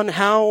just on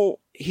how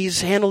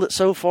he's handled it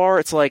so far,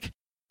 it's like,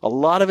 a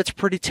lot of it's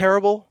pretty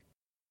terrible,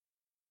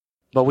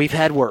 but we've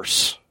had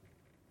worse.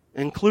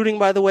 Including,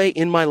 by the way,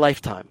 in my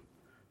lifetime.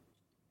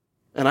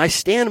 And I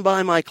stand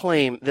by my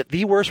claim that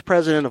the worst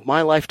president of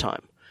my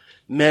lifetime,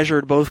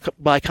 measured both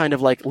by kind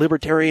of like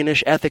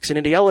libertarianish ethics and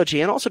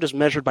ideology, and also just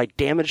measured by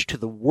damage to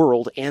the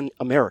world and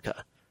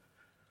America.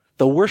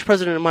 The worst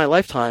president in my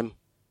lifetime,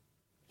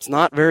 it's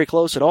not very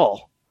close at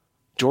all.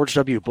 George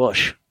W.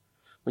 Bush.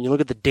 When you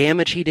look at the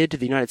damage he did to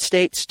the United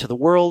States, to the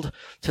world,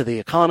 to the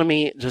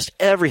economy, just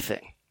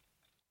everything.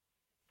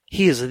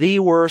 He is the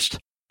worst,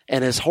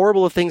 and as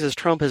horrible of things as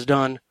Trump has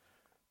done,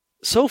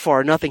 so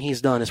far nothing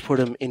he's done has put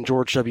him in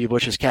George W.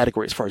 Bush's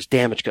category as far as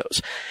damage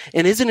goes.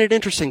 And isn't it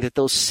interesting that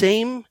those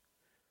same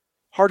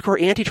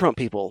hardcore anti-Trump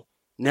people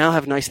now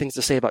have nice things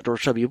to say about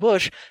George W.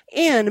 Bush,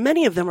 and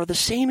many of them are the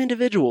same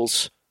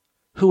individuals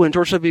who, when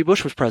George W.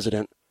 Bush was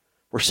president,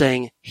 were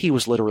saying he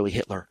was literally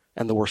Hitler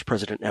and the worst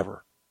president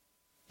ever.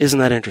 Isn't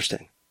that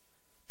interesting?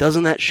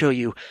 Doesn't that show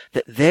you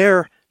that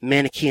their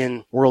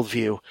Manichean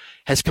worldview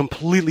has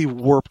completely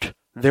warped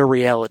their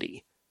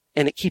reality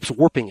and it keeps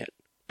warping it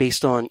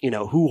based on,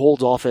 who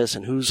holds office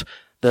and who's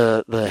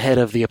the head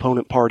of the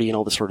opponent party and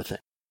all this sort of thing.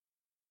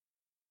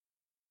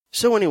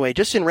 So anyway,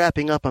 just in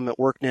wrapping up, I'm at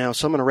work now,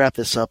 so I'm going to wrap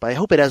this up. I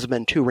hope it hasn't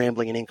been too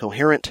rambling and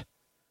incoherent.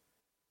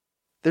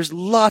 There's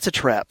lots of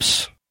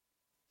traps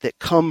that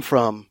come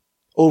from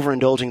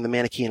overindulging the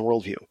Manichean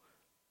worldview.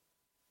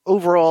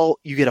 Overall,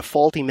 you get a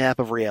faulty map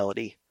of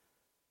reality.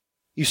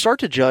 You start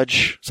to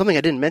judge, something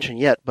I didn't mention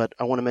yet, but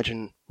I want to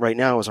mention right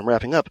now as I'm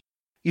wrapping up.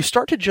 You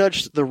start to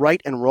judge the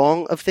right and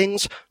wrong of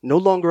things no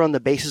longer on the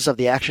basis of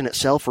the action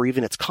itself or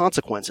even its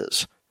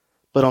consequences,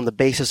 but on the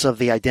basis of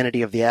the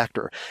identity of the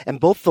actor. And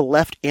both the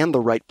left and the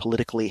right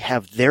politically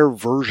have their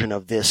version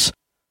of this,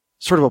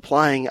 sort of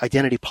applying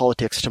identity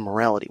politics to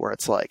morality, where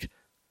it's like,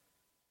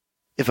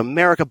 if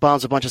America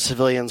bombs a bunch of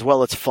civilians,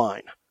 well, it's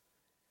fine.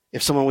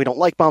 If someone we don't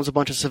like bombs a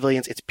bunch of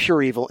civilians, it's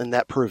pure evil, and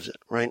that proves it,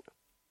 right?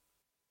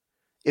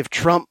 If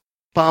Trump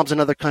bombs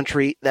another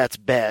country, that's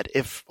bad.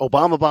 If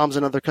Obama bombs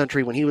another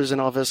country when he was in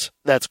office,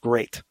 that's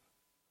great.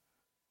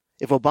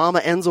 If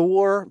Obama ends a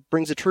war,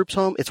 brings the troops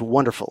home, it's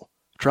wonderful.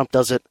 Trump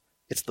does it,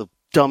 it's the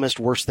dumbest,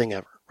 worst thing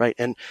ever, right?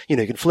 And, you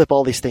can flip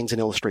all these things and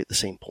illustrate the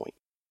same point.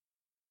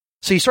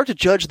 So you start to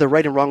judge the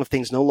right and wrong of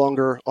things no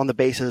longer on the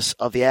basis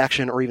of the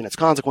action or even its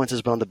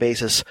consequences, but on the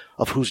basis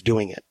of who's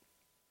doing it.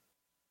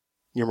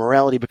 Your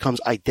morality becomes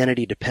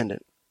identity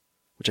dependent,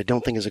 which I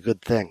don't think is a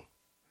good thing.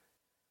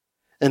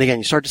 And again,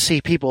 you start to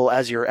see people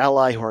as your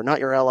ally who are not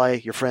your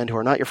ally, your friend who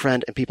are not your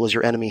friend, and people as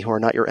your enemy who are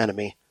not your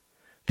enemy.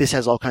 This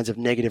has all kinds of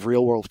negative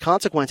real-world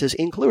consequences,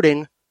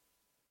 including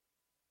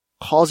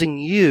causing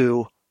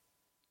you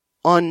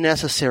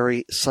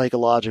unnecessary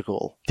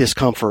psychological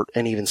discomfort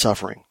and even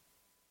suffering.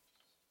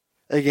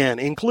 Again,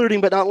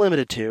 including but not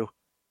limited to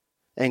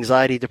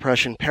anxiety,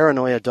 depression,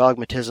 paranoia,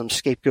 dogmatism,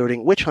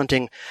 scapegoating, witch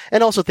hunting,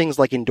 and also things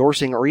like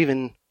endorsing or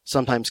even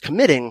sometimes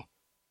committing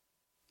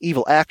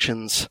evil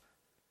actions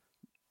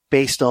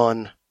based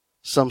on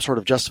some sort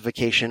of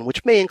justification,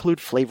 which may include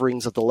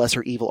flavorings of the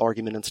lesser evil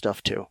argument and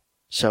stuff too.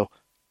 So,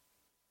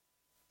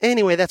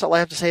 anyway, that's all I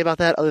have to say about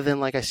that, other than,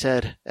 like I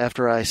said,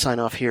 after I sign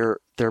off here,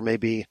 there may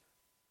be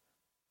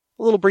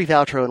a little brief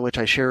outro in which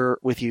I share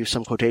with you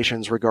some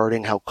quotations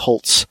regarding how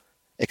cults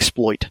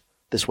exploit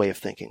this way of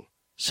thinking.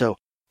 So,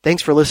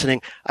 thanks for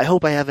listening. I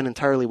hope I haven't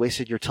entirely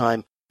wasted your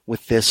time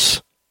with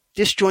this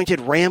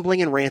disjointed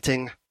rambling and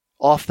ranting,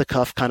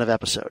 off-the-cuff kind of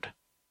episode.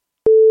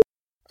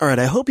 Alright,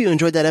 I hope you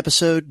enjoyed that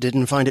episode,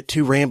 didn't find it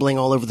too rambling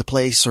all over the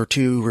place or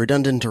too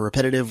redundant or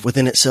repetitive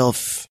within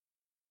itself,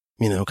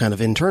 kind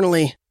of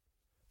internally.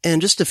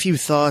 And just a few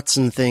thoughts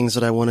and things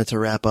that I wanted to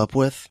wrap up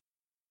with.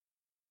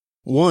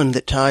 One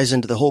that ties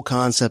into the whole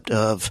concept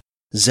of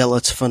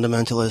zealots,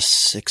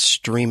 fundamentalists,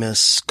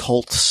 extremists,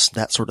 cults,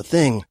 that sort of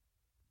thing,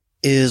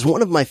 is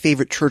one of my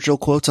favorite Churchill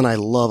quotes, and I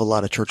love a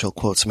lot of Churchill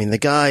quotes. I mean, the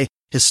guy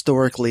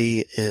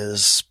historically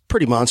is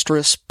pretty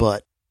monstrous,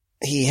 but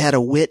he had a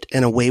wit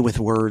and a way with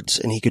words,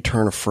 and he could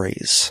turn a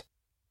phrase.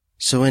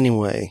 So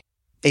anyway,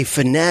 a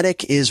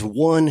fanatic is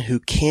one who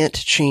can't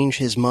change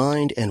his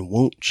mind and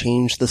won't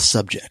change the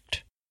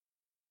subject.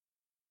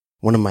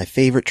 One of my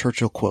favorite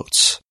Churchill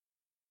quotes.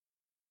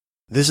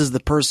 This is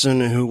the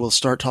person who will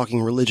start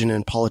talking religion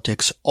and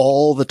politics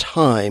all the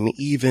time,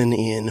 even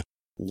in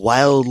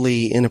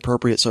wildly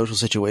inappropriate social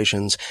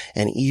situations,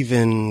 and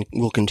even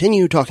will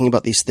continue talking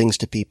about these things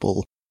to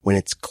people when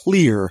it's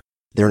clear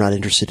they're not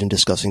interested in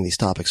discussing these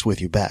topics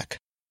with you back.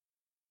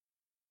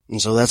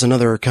 And so that's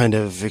another kind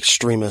of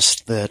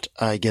extremist that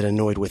I get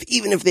annoyed with,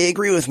 even if they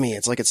agree with me.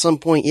 It's like at some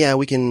point, yeah,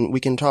 we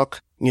can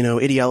talk,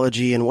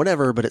 ideology and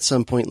whatever, but at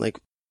some point, like,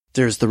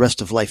 there's the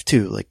rest of life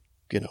too. Like,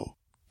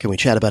 can we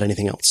chat about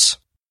anything else?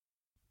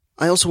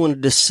 I also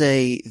wanted to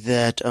say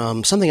that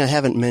something I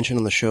haven't mentioned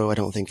on the show, I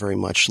don't think very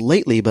much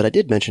lately, but I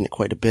did mention it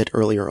quite a bit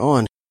earlier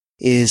on,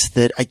 is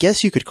that I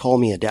guess you could call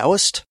me a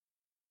Taoist,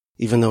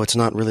 even though it's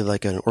not really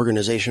like an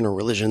organization or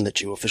religion that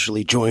you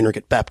officially join or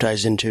get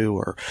baptized into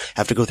or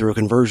have to go through a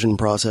conversion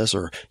process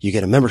or you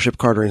get a membership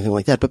card or anything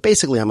like that. But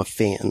basically, I'm a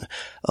fan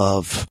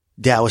of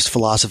Taoist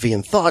philosophy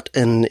and thought,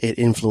 and it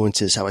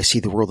influences how I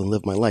see the world and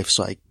live my life.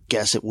 So I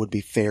guess it would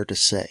be fair to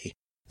say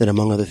that,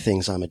 among other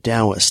things, I'm a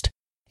Taoist.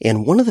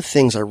 And one of the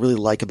things I really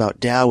like about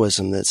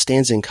Taoism that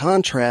stands in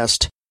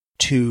contrast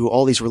to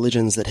all these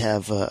religions that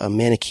have a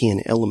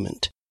Manichean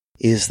element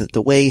is that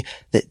the way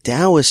that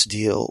Taoists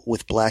deal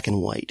with black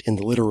and white in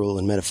the literal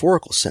and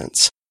metaphorical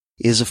sense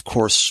is, of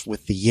course,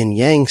 with the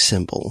yin-yang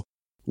symbol,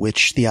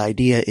 which the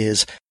idea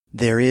is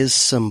there is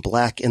some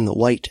black in the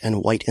white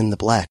and white in the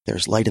black.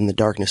 There's light in the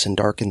darkness and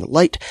dark in the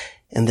light,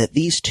 and that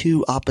these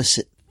two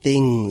opposite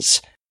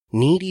things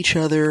need each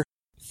other,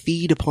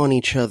 feed upon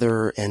each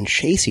other, and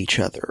chase each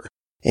other,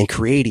 and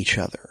create each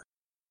other.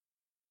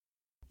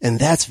 And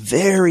that's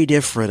very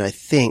different, I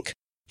think,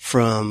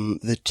 from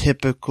the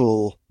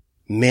typical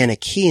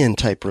Manichean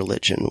type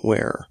religion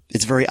where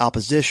it's very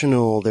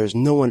oppositional. There's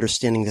no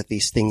understanding that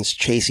these things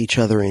chase each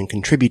other and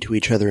contribute to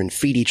each other and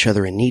feed each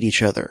other and need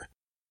each other.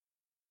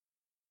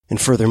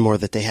 And furthermore,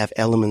 that they have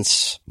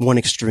elements, one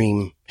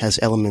extreme has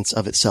elements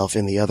of itself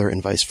in the other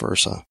and vice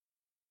versa.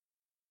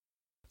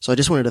 So I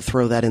just wanted to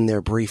throw that in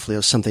there briefly. It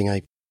was something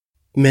I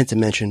meant to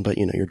mention, but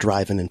you're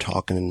driving and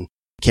talking and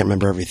can't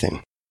remember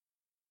everything.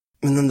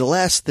 And then the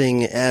last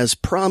thing, as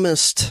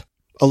promised,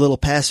 a little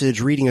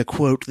passage reading a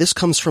quote. This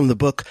comes from the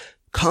book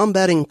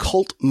Combating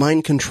Cult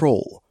Mind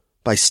Control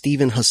by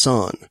Stephen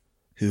Hassan,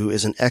 who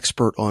is an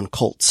expert on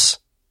cults.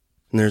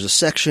 And there's a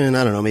section,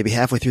 I don't know, maybe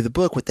halfway through the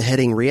book with the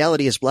heading,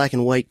 Reality is Black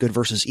and White, Good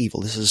versus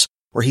Evil. This is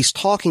where he's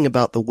talking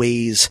about the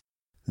ways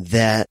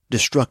that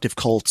destructive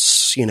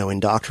cults,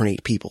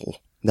 indoctrinate people,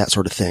 that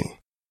sort of thing.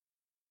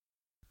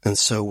 And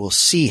so we'll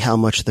see how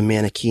much the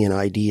Manichean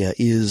idea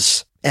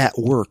is at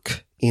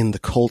work in the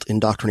cult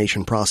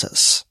indoctrination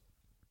process.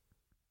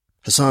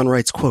 Hassan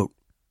writes, quote,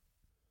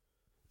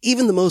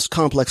 even the most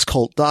complex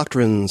cult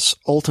doctrines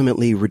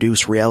ultimately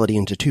reduce reality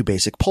into two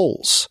basic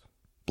poles,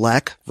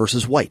 black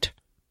versus white,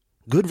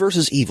 good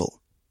versus evil,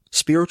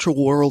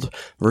 spiritual world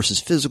versus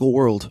physical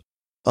world,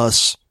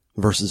 us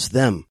versus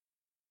them.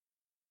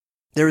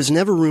 There is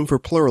never room for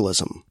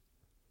pluralism.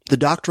 The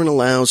doctrine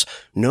allows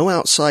no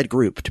outside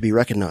group to be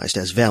recognized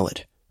as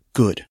valid,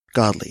 good,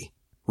 godly,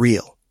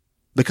 real,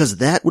 because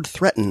that would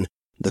threaten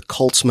the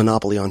cult's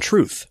monopoly on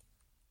truth.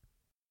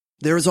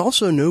 There is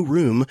also no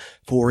room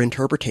for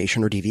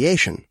interpretation or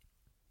deviation.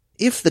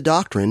 If the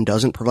doctrine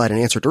doesn't provide an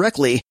answer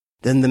directly,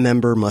 then the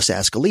member must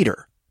ask a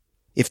leader.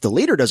 If the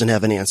leader doesn't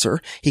have an answer,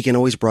 he can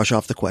always brush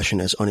off the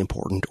question as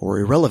unimportant or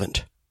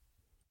irrelevant.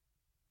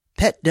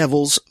 Pet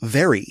devils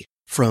vary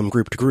from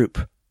group to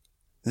group.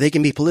 They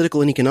can be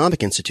political and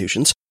economic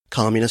institutions,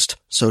 communist,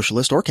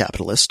 socialist, or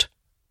capitalist,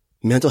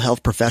 mental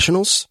health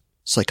professionals,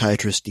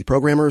 psychiatrists,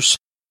 deprogrammers,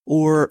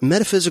 or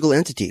metaphysical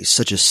entities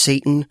such as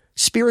Satan,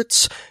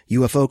 spirits,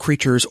 UFO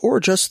creatures, or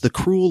just the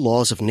cruel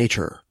laws of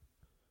nature.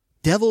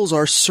 Devils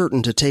are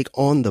certain to take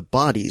on the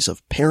bodies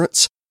of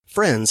parents,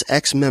 friends,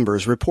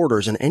 ex-members,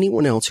 reporters, and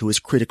anyone else who is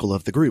critical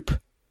of the group.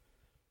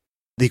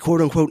 The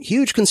quote-unquote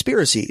huge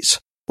conspiracies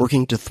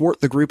working to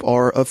thwart the group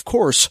are, of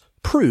course,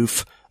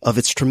 proof of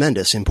its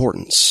tremendous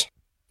importance.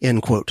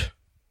 End quote.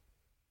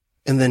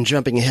 And then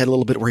jumping ahead a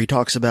little bit where he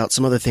talks about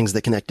some other things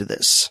that connect to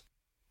this.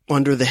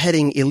 Under the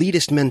heading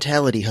Elitist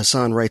Mentality,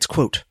 Hassan writes,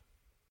 quote,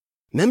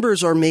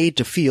 members are made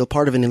to feel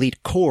part of an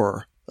elite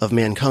core of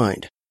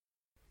mankind.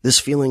 This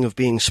feeling of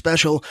being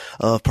special,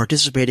 of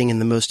participating in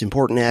the most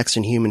important acts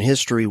in human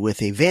history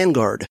with a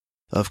vanguard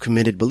of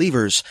committed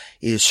believers,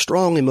 is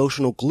strong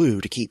emotional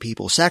glue to keep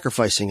people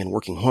sacrificing and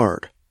working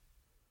hard.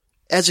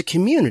 As a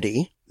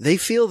community, they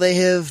feel they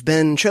have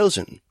been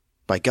chosen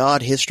by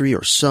God, history,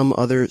 or some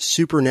other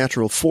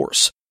supernatural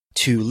force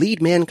to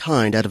lead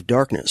mankind out of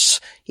darkness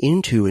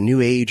into a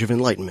new age of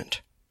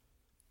enlightenment.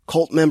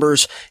 Cult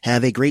members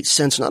have a great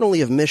sense not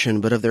only of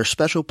mission, but of their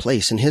special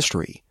place in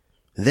history.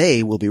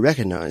 They will be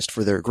recognized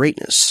for their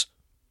greatness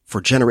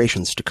for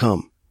generations to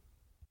come.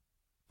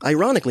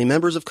 Ironically,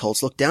 members of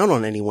cults look down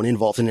on anyone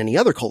involved in any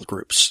other cult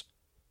groups.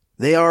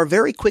 They are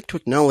very quick to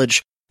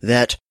acknowledge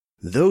that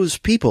those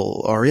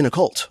people are in a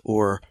cult,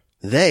 or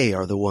they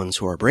are the ones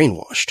who are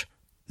brainwashed.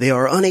 They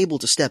are unable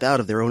to step out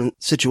of their own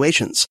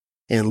situations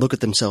and look at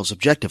themselves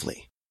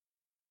objectively.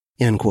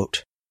 End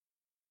quote.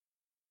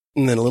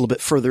 And then a little bit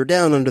further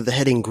down under the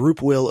heading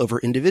Group Will over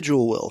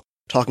Individual Will,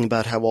 talking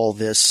about how all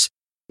this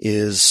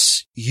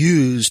is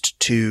used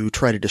to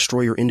try to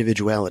destroy your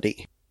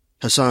individuality.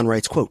 Hassan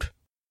writes, quote,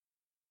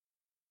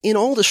 in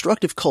all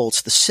destructive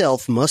cults, the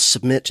self must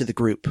submit to the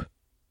group.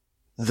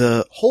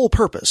 The whole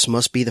purpose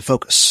must be the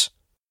focus.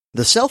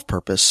 The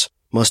self-purpose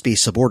must be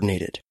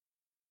subordinated.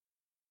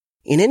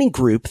 In any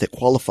group that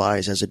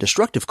qualifies as a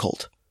destructive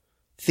cult,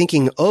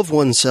 thinking of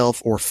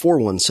oneself or for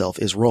oneself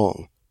is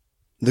wrong.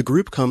 The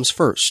group comes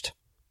first.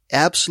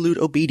 Absolute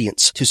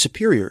obedience to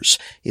superiors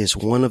is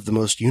one of the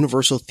most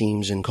universal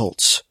themes in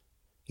cults.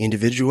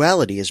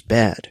 Individuality is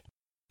bad.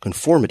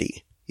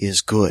 Conformity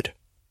is good.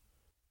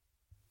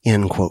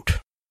 End quote.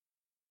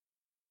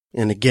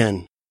 And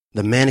again,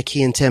 the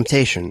Manichean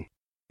Temptation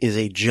is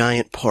a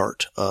giant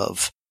part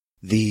of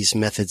these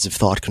methods of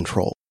thought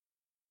control.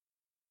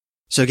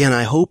 So again,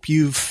 I hope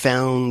you've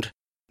found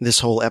this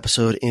whole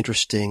episode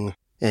interesting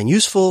and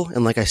useful.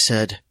 And like I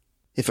said,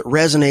 if it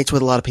resonates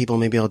with a lot of people,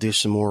 maybe I'll do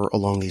some more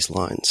along these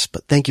lines.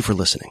 But thank you for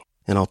listening,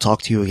 and I'll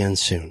talk to you again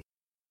soon.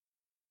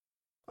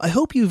 I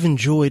hope you've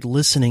enjoyed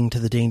listening to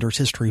the Dangerous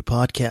History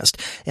Podcast,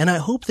 and I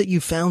hope that you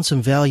found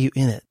some value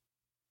in it.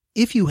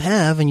 If you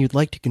have and you'd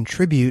like to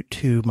contribute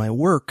to my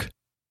work,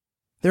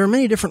 there are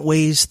many different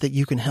ways that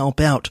you can help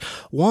out.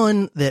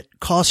 One that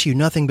costs you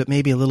nothing but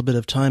maybe a little bit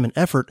of time and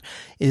effort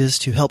is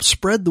to help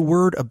spread the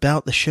word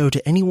about the show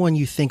to anyone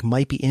you think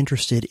might be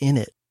interested in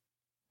it.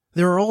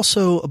 There are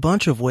also a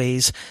bunch of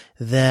ways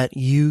that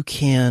you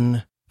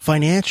can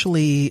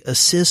financially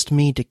assist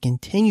me to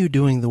continue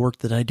doing the work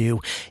that I do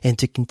and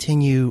to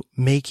continue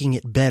making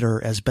it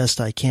better as best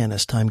I can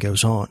as time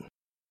goes on.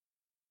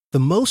 The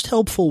most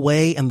helpful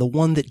way, and the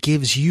one that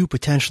gives you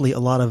potentially a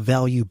lot of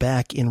value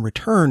back in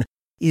return,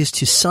 is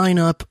to sign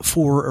up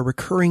for a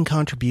recurring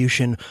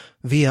contribution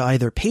via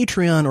either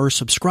Patreon or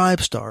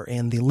Subscribestar,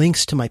 and the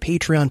links to my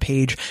Patreon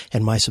page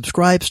and my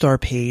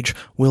Subscribestar page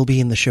will be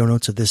in the show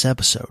notes of this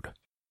episode.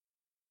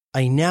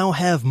 I now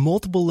have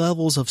multiple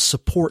levels of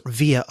support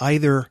via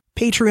either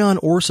Patreon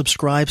or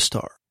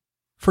Subscribestar.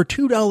 For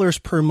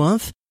 $2 per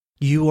month,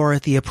 you are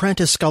at the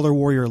Apprentice Scholar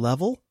Warrior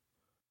level,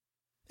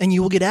 and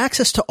you will get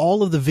access to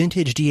all of the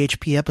vintage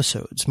DHP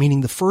episodes, meaning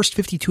the first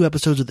 52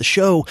 episodes of the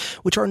show,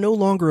 which are no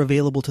longer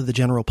available to the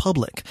general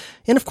public.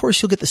 And of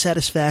course, you'll get the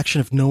satisfaction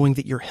of knowing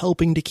that you're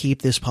helping to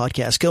keep this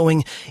podcast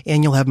going,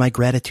 and you'll have my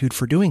gratitude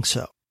for doing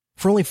so.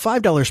 For only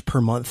 $5 per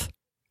month,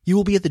 you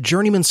will be at the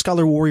Journeyman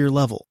Scholar Warrior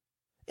level.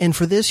 And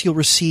for this, you'll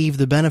receive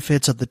the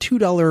benefits of the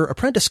 $2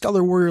 Apprentice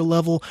Scholar Warrior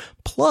level,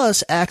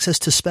 plus access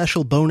to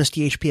special bonus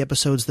DHP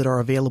episodes that are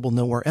available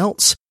nowhere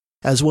else,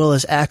 as well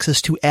as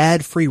access to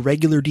ad-free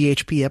regular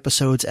DHP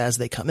episodes as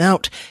they come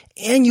out,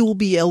 and you will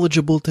be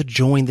eligible to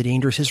join the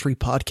Dangerous History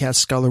Podcast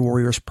Scholar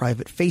Warriors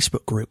private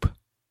Facebook group.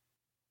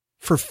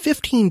 For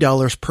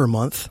 $15 per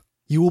month,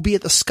 you will be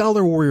at the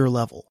Scholar Warrior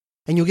level,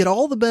 and you'll get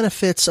all the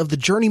benefits of the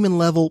Journeyman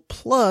level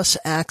plus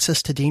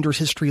access to Dangerous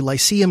History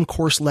Lyceum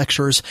course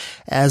lectures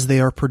as they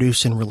are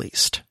produced and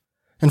released.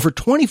 And for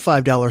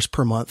 $25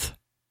 per month,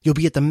 you'll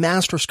be at the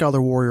Master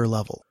Scholar Warrior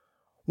level,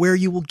 where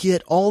you will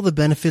get all the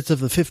benefits of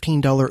the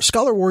 $15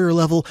 Scholar Warrior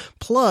level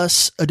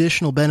plus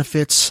additional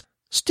benefits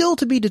still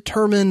to be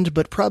determined,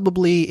 but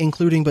probably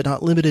including but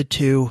not limited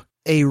to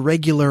a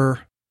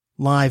regular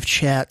live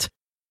chat.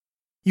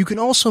 You can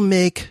also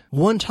make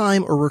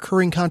one-time or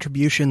recurring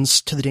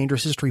contributions to the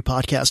Dangerous History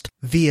Podcast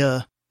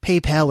via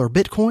PayPal or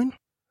Bitcoin.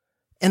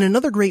 And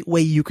another great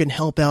way you can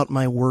help out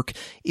my work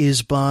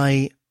is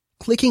by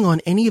clicking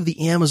on any of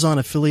the Amazon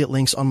affiliate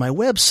links on my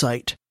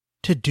website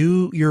to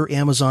do your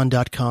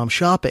Amazon.com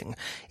shopping.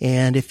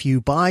 And if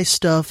you buy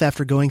stuff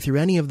after going through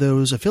any of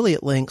those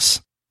affiliate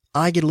links,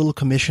 I get a little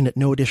commission at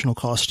no additional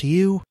cost to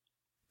you.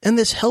 And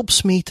this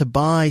helps me to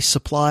buy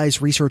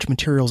supplies, research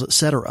materials,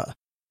 etc.,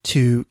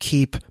 to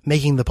keep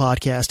making the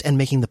podcast and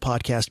making the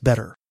podcast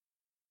better.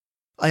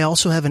 I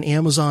also have an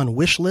Amazon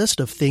wish list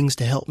of things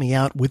to help me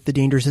out with the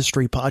Dangerous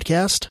History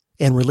Podcast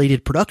and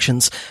related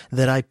productions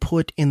that I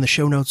put in the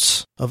show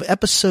notes of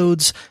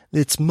episodes.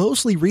 It's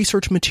mostly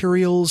research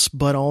materials,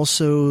 but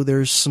also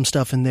there's some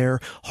stuff in there,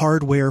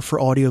 hardware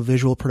for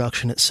audio-visual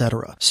production,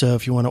 etc. So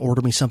if you want to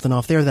order me something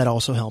off there, that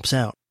also helps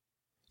out.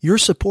 Your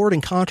support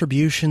and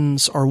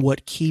contributions are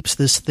what keeps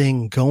this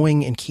thing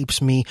going and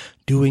keeps me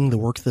doing the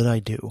work that I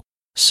do.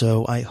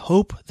 So I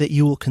hope that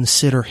you will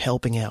consider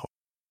helping out.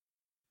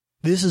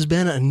 This has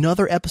been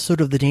another episode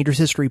of the Dangerous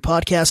History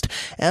Podcast.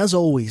 As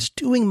always,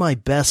 doing my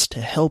best to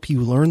help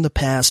you learn the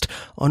past,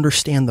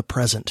 understand the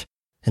present,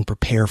 and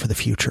prepare for the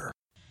future.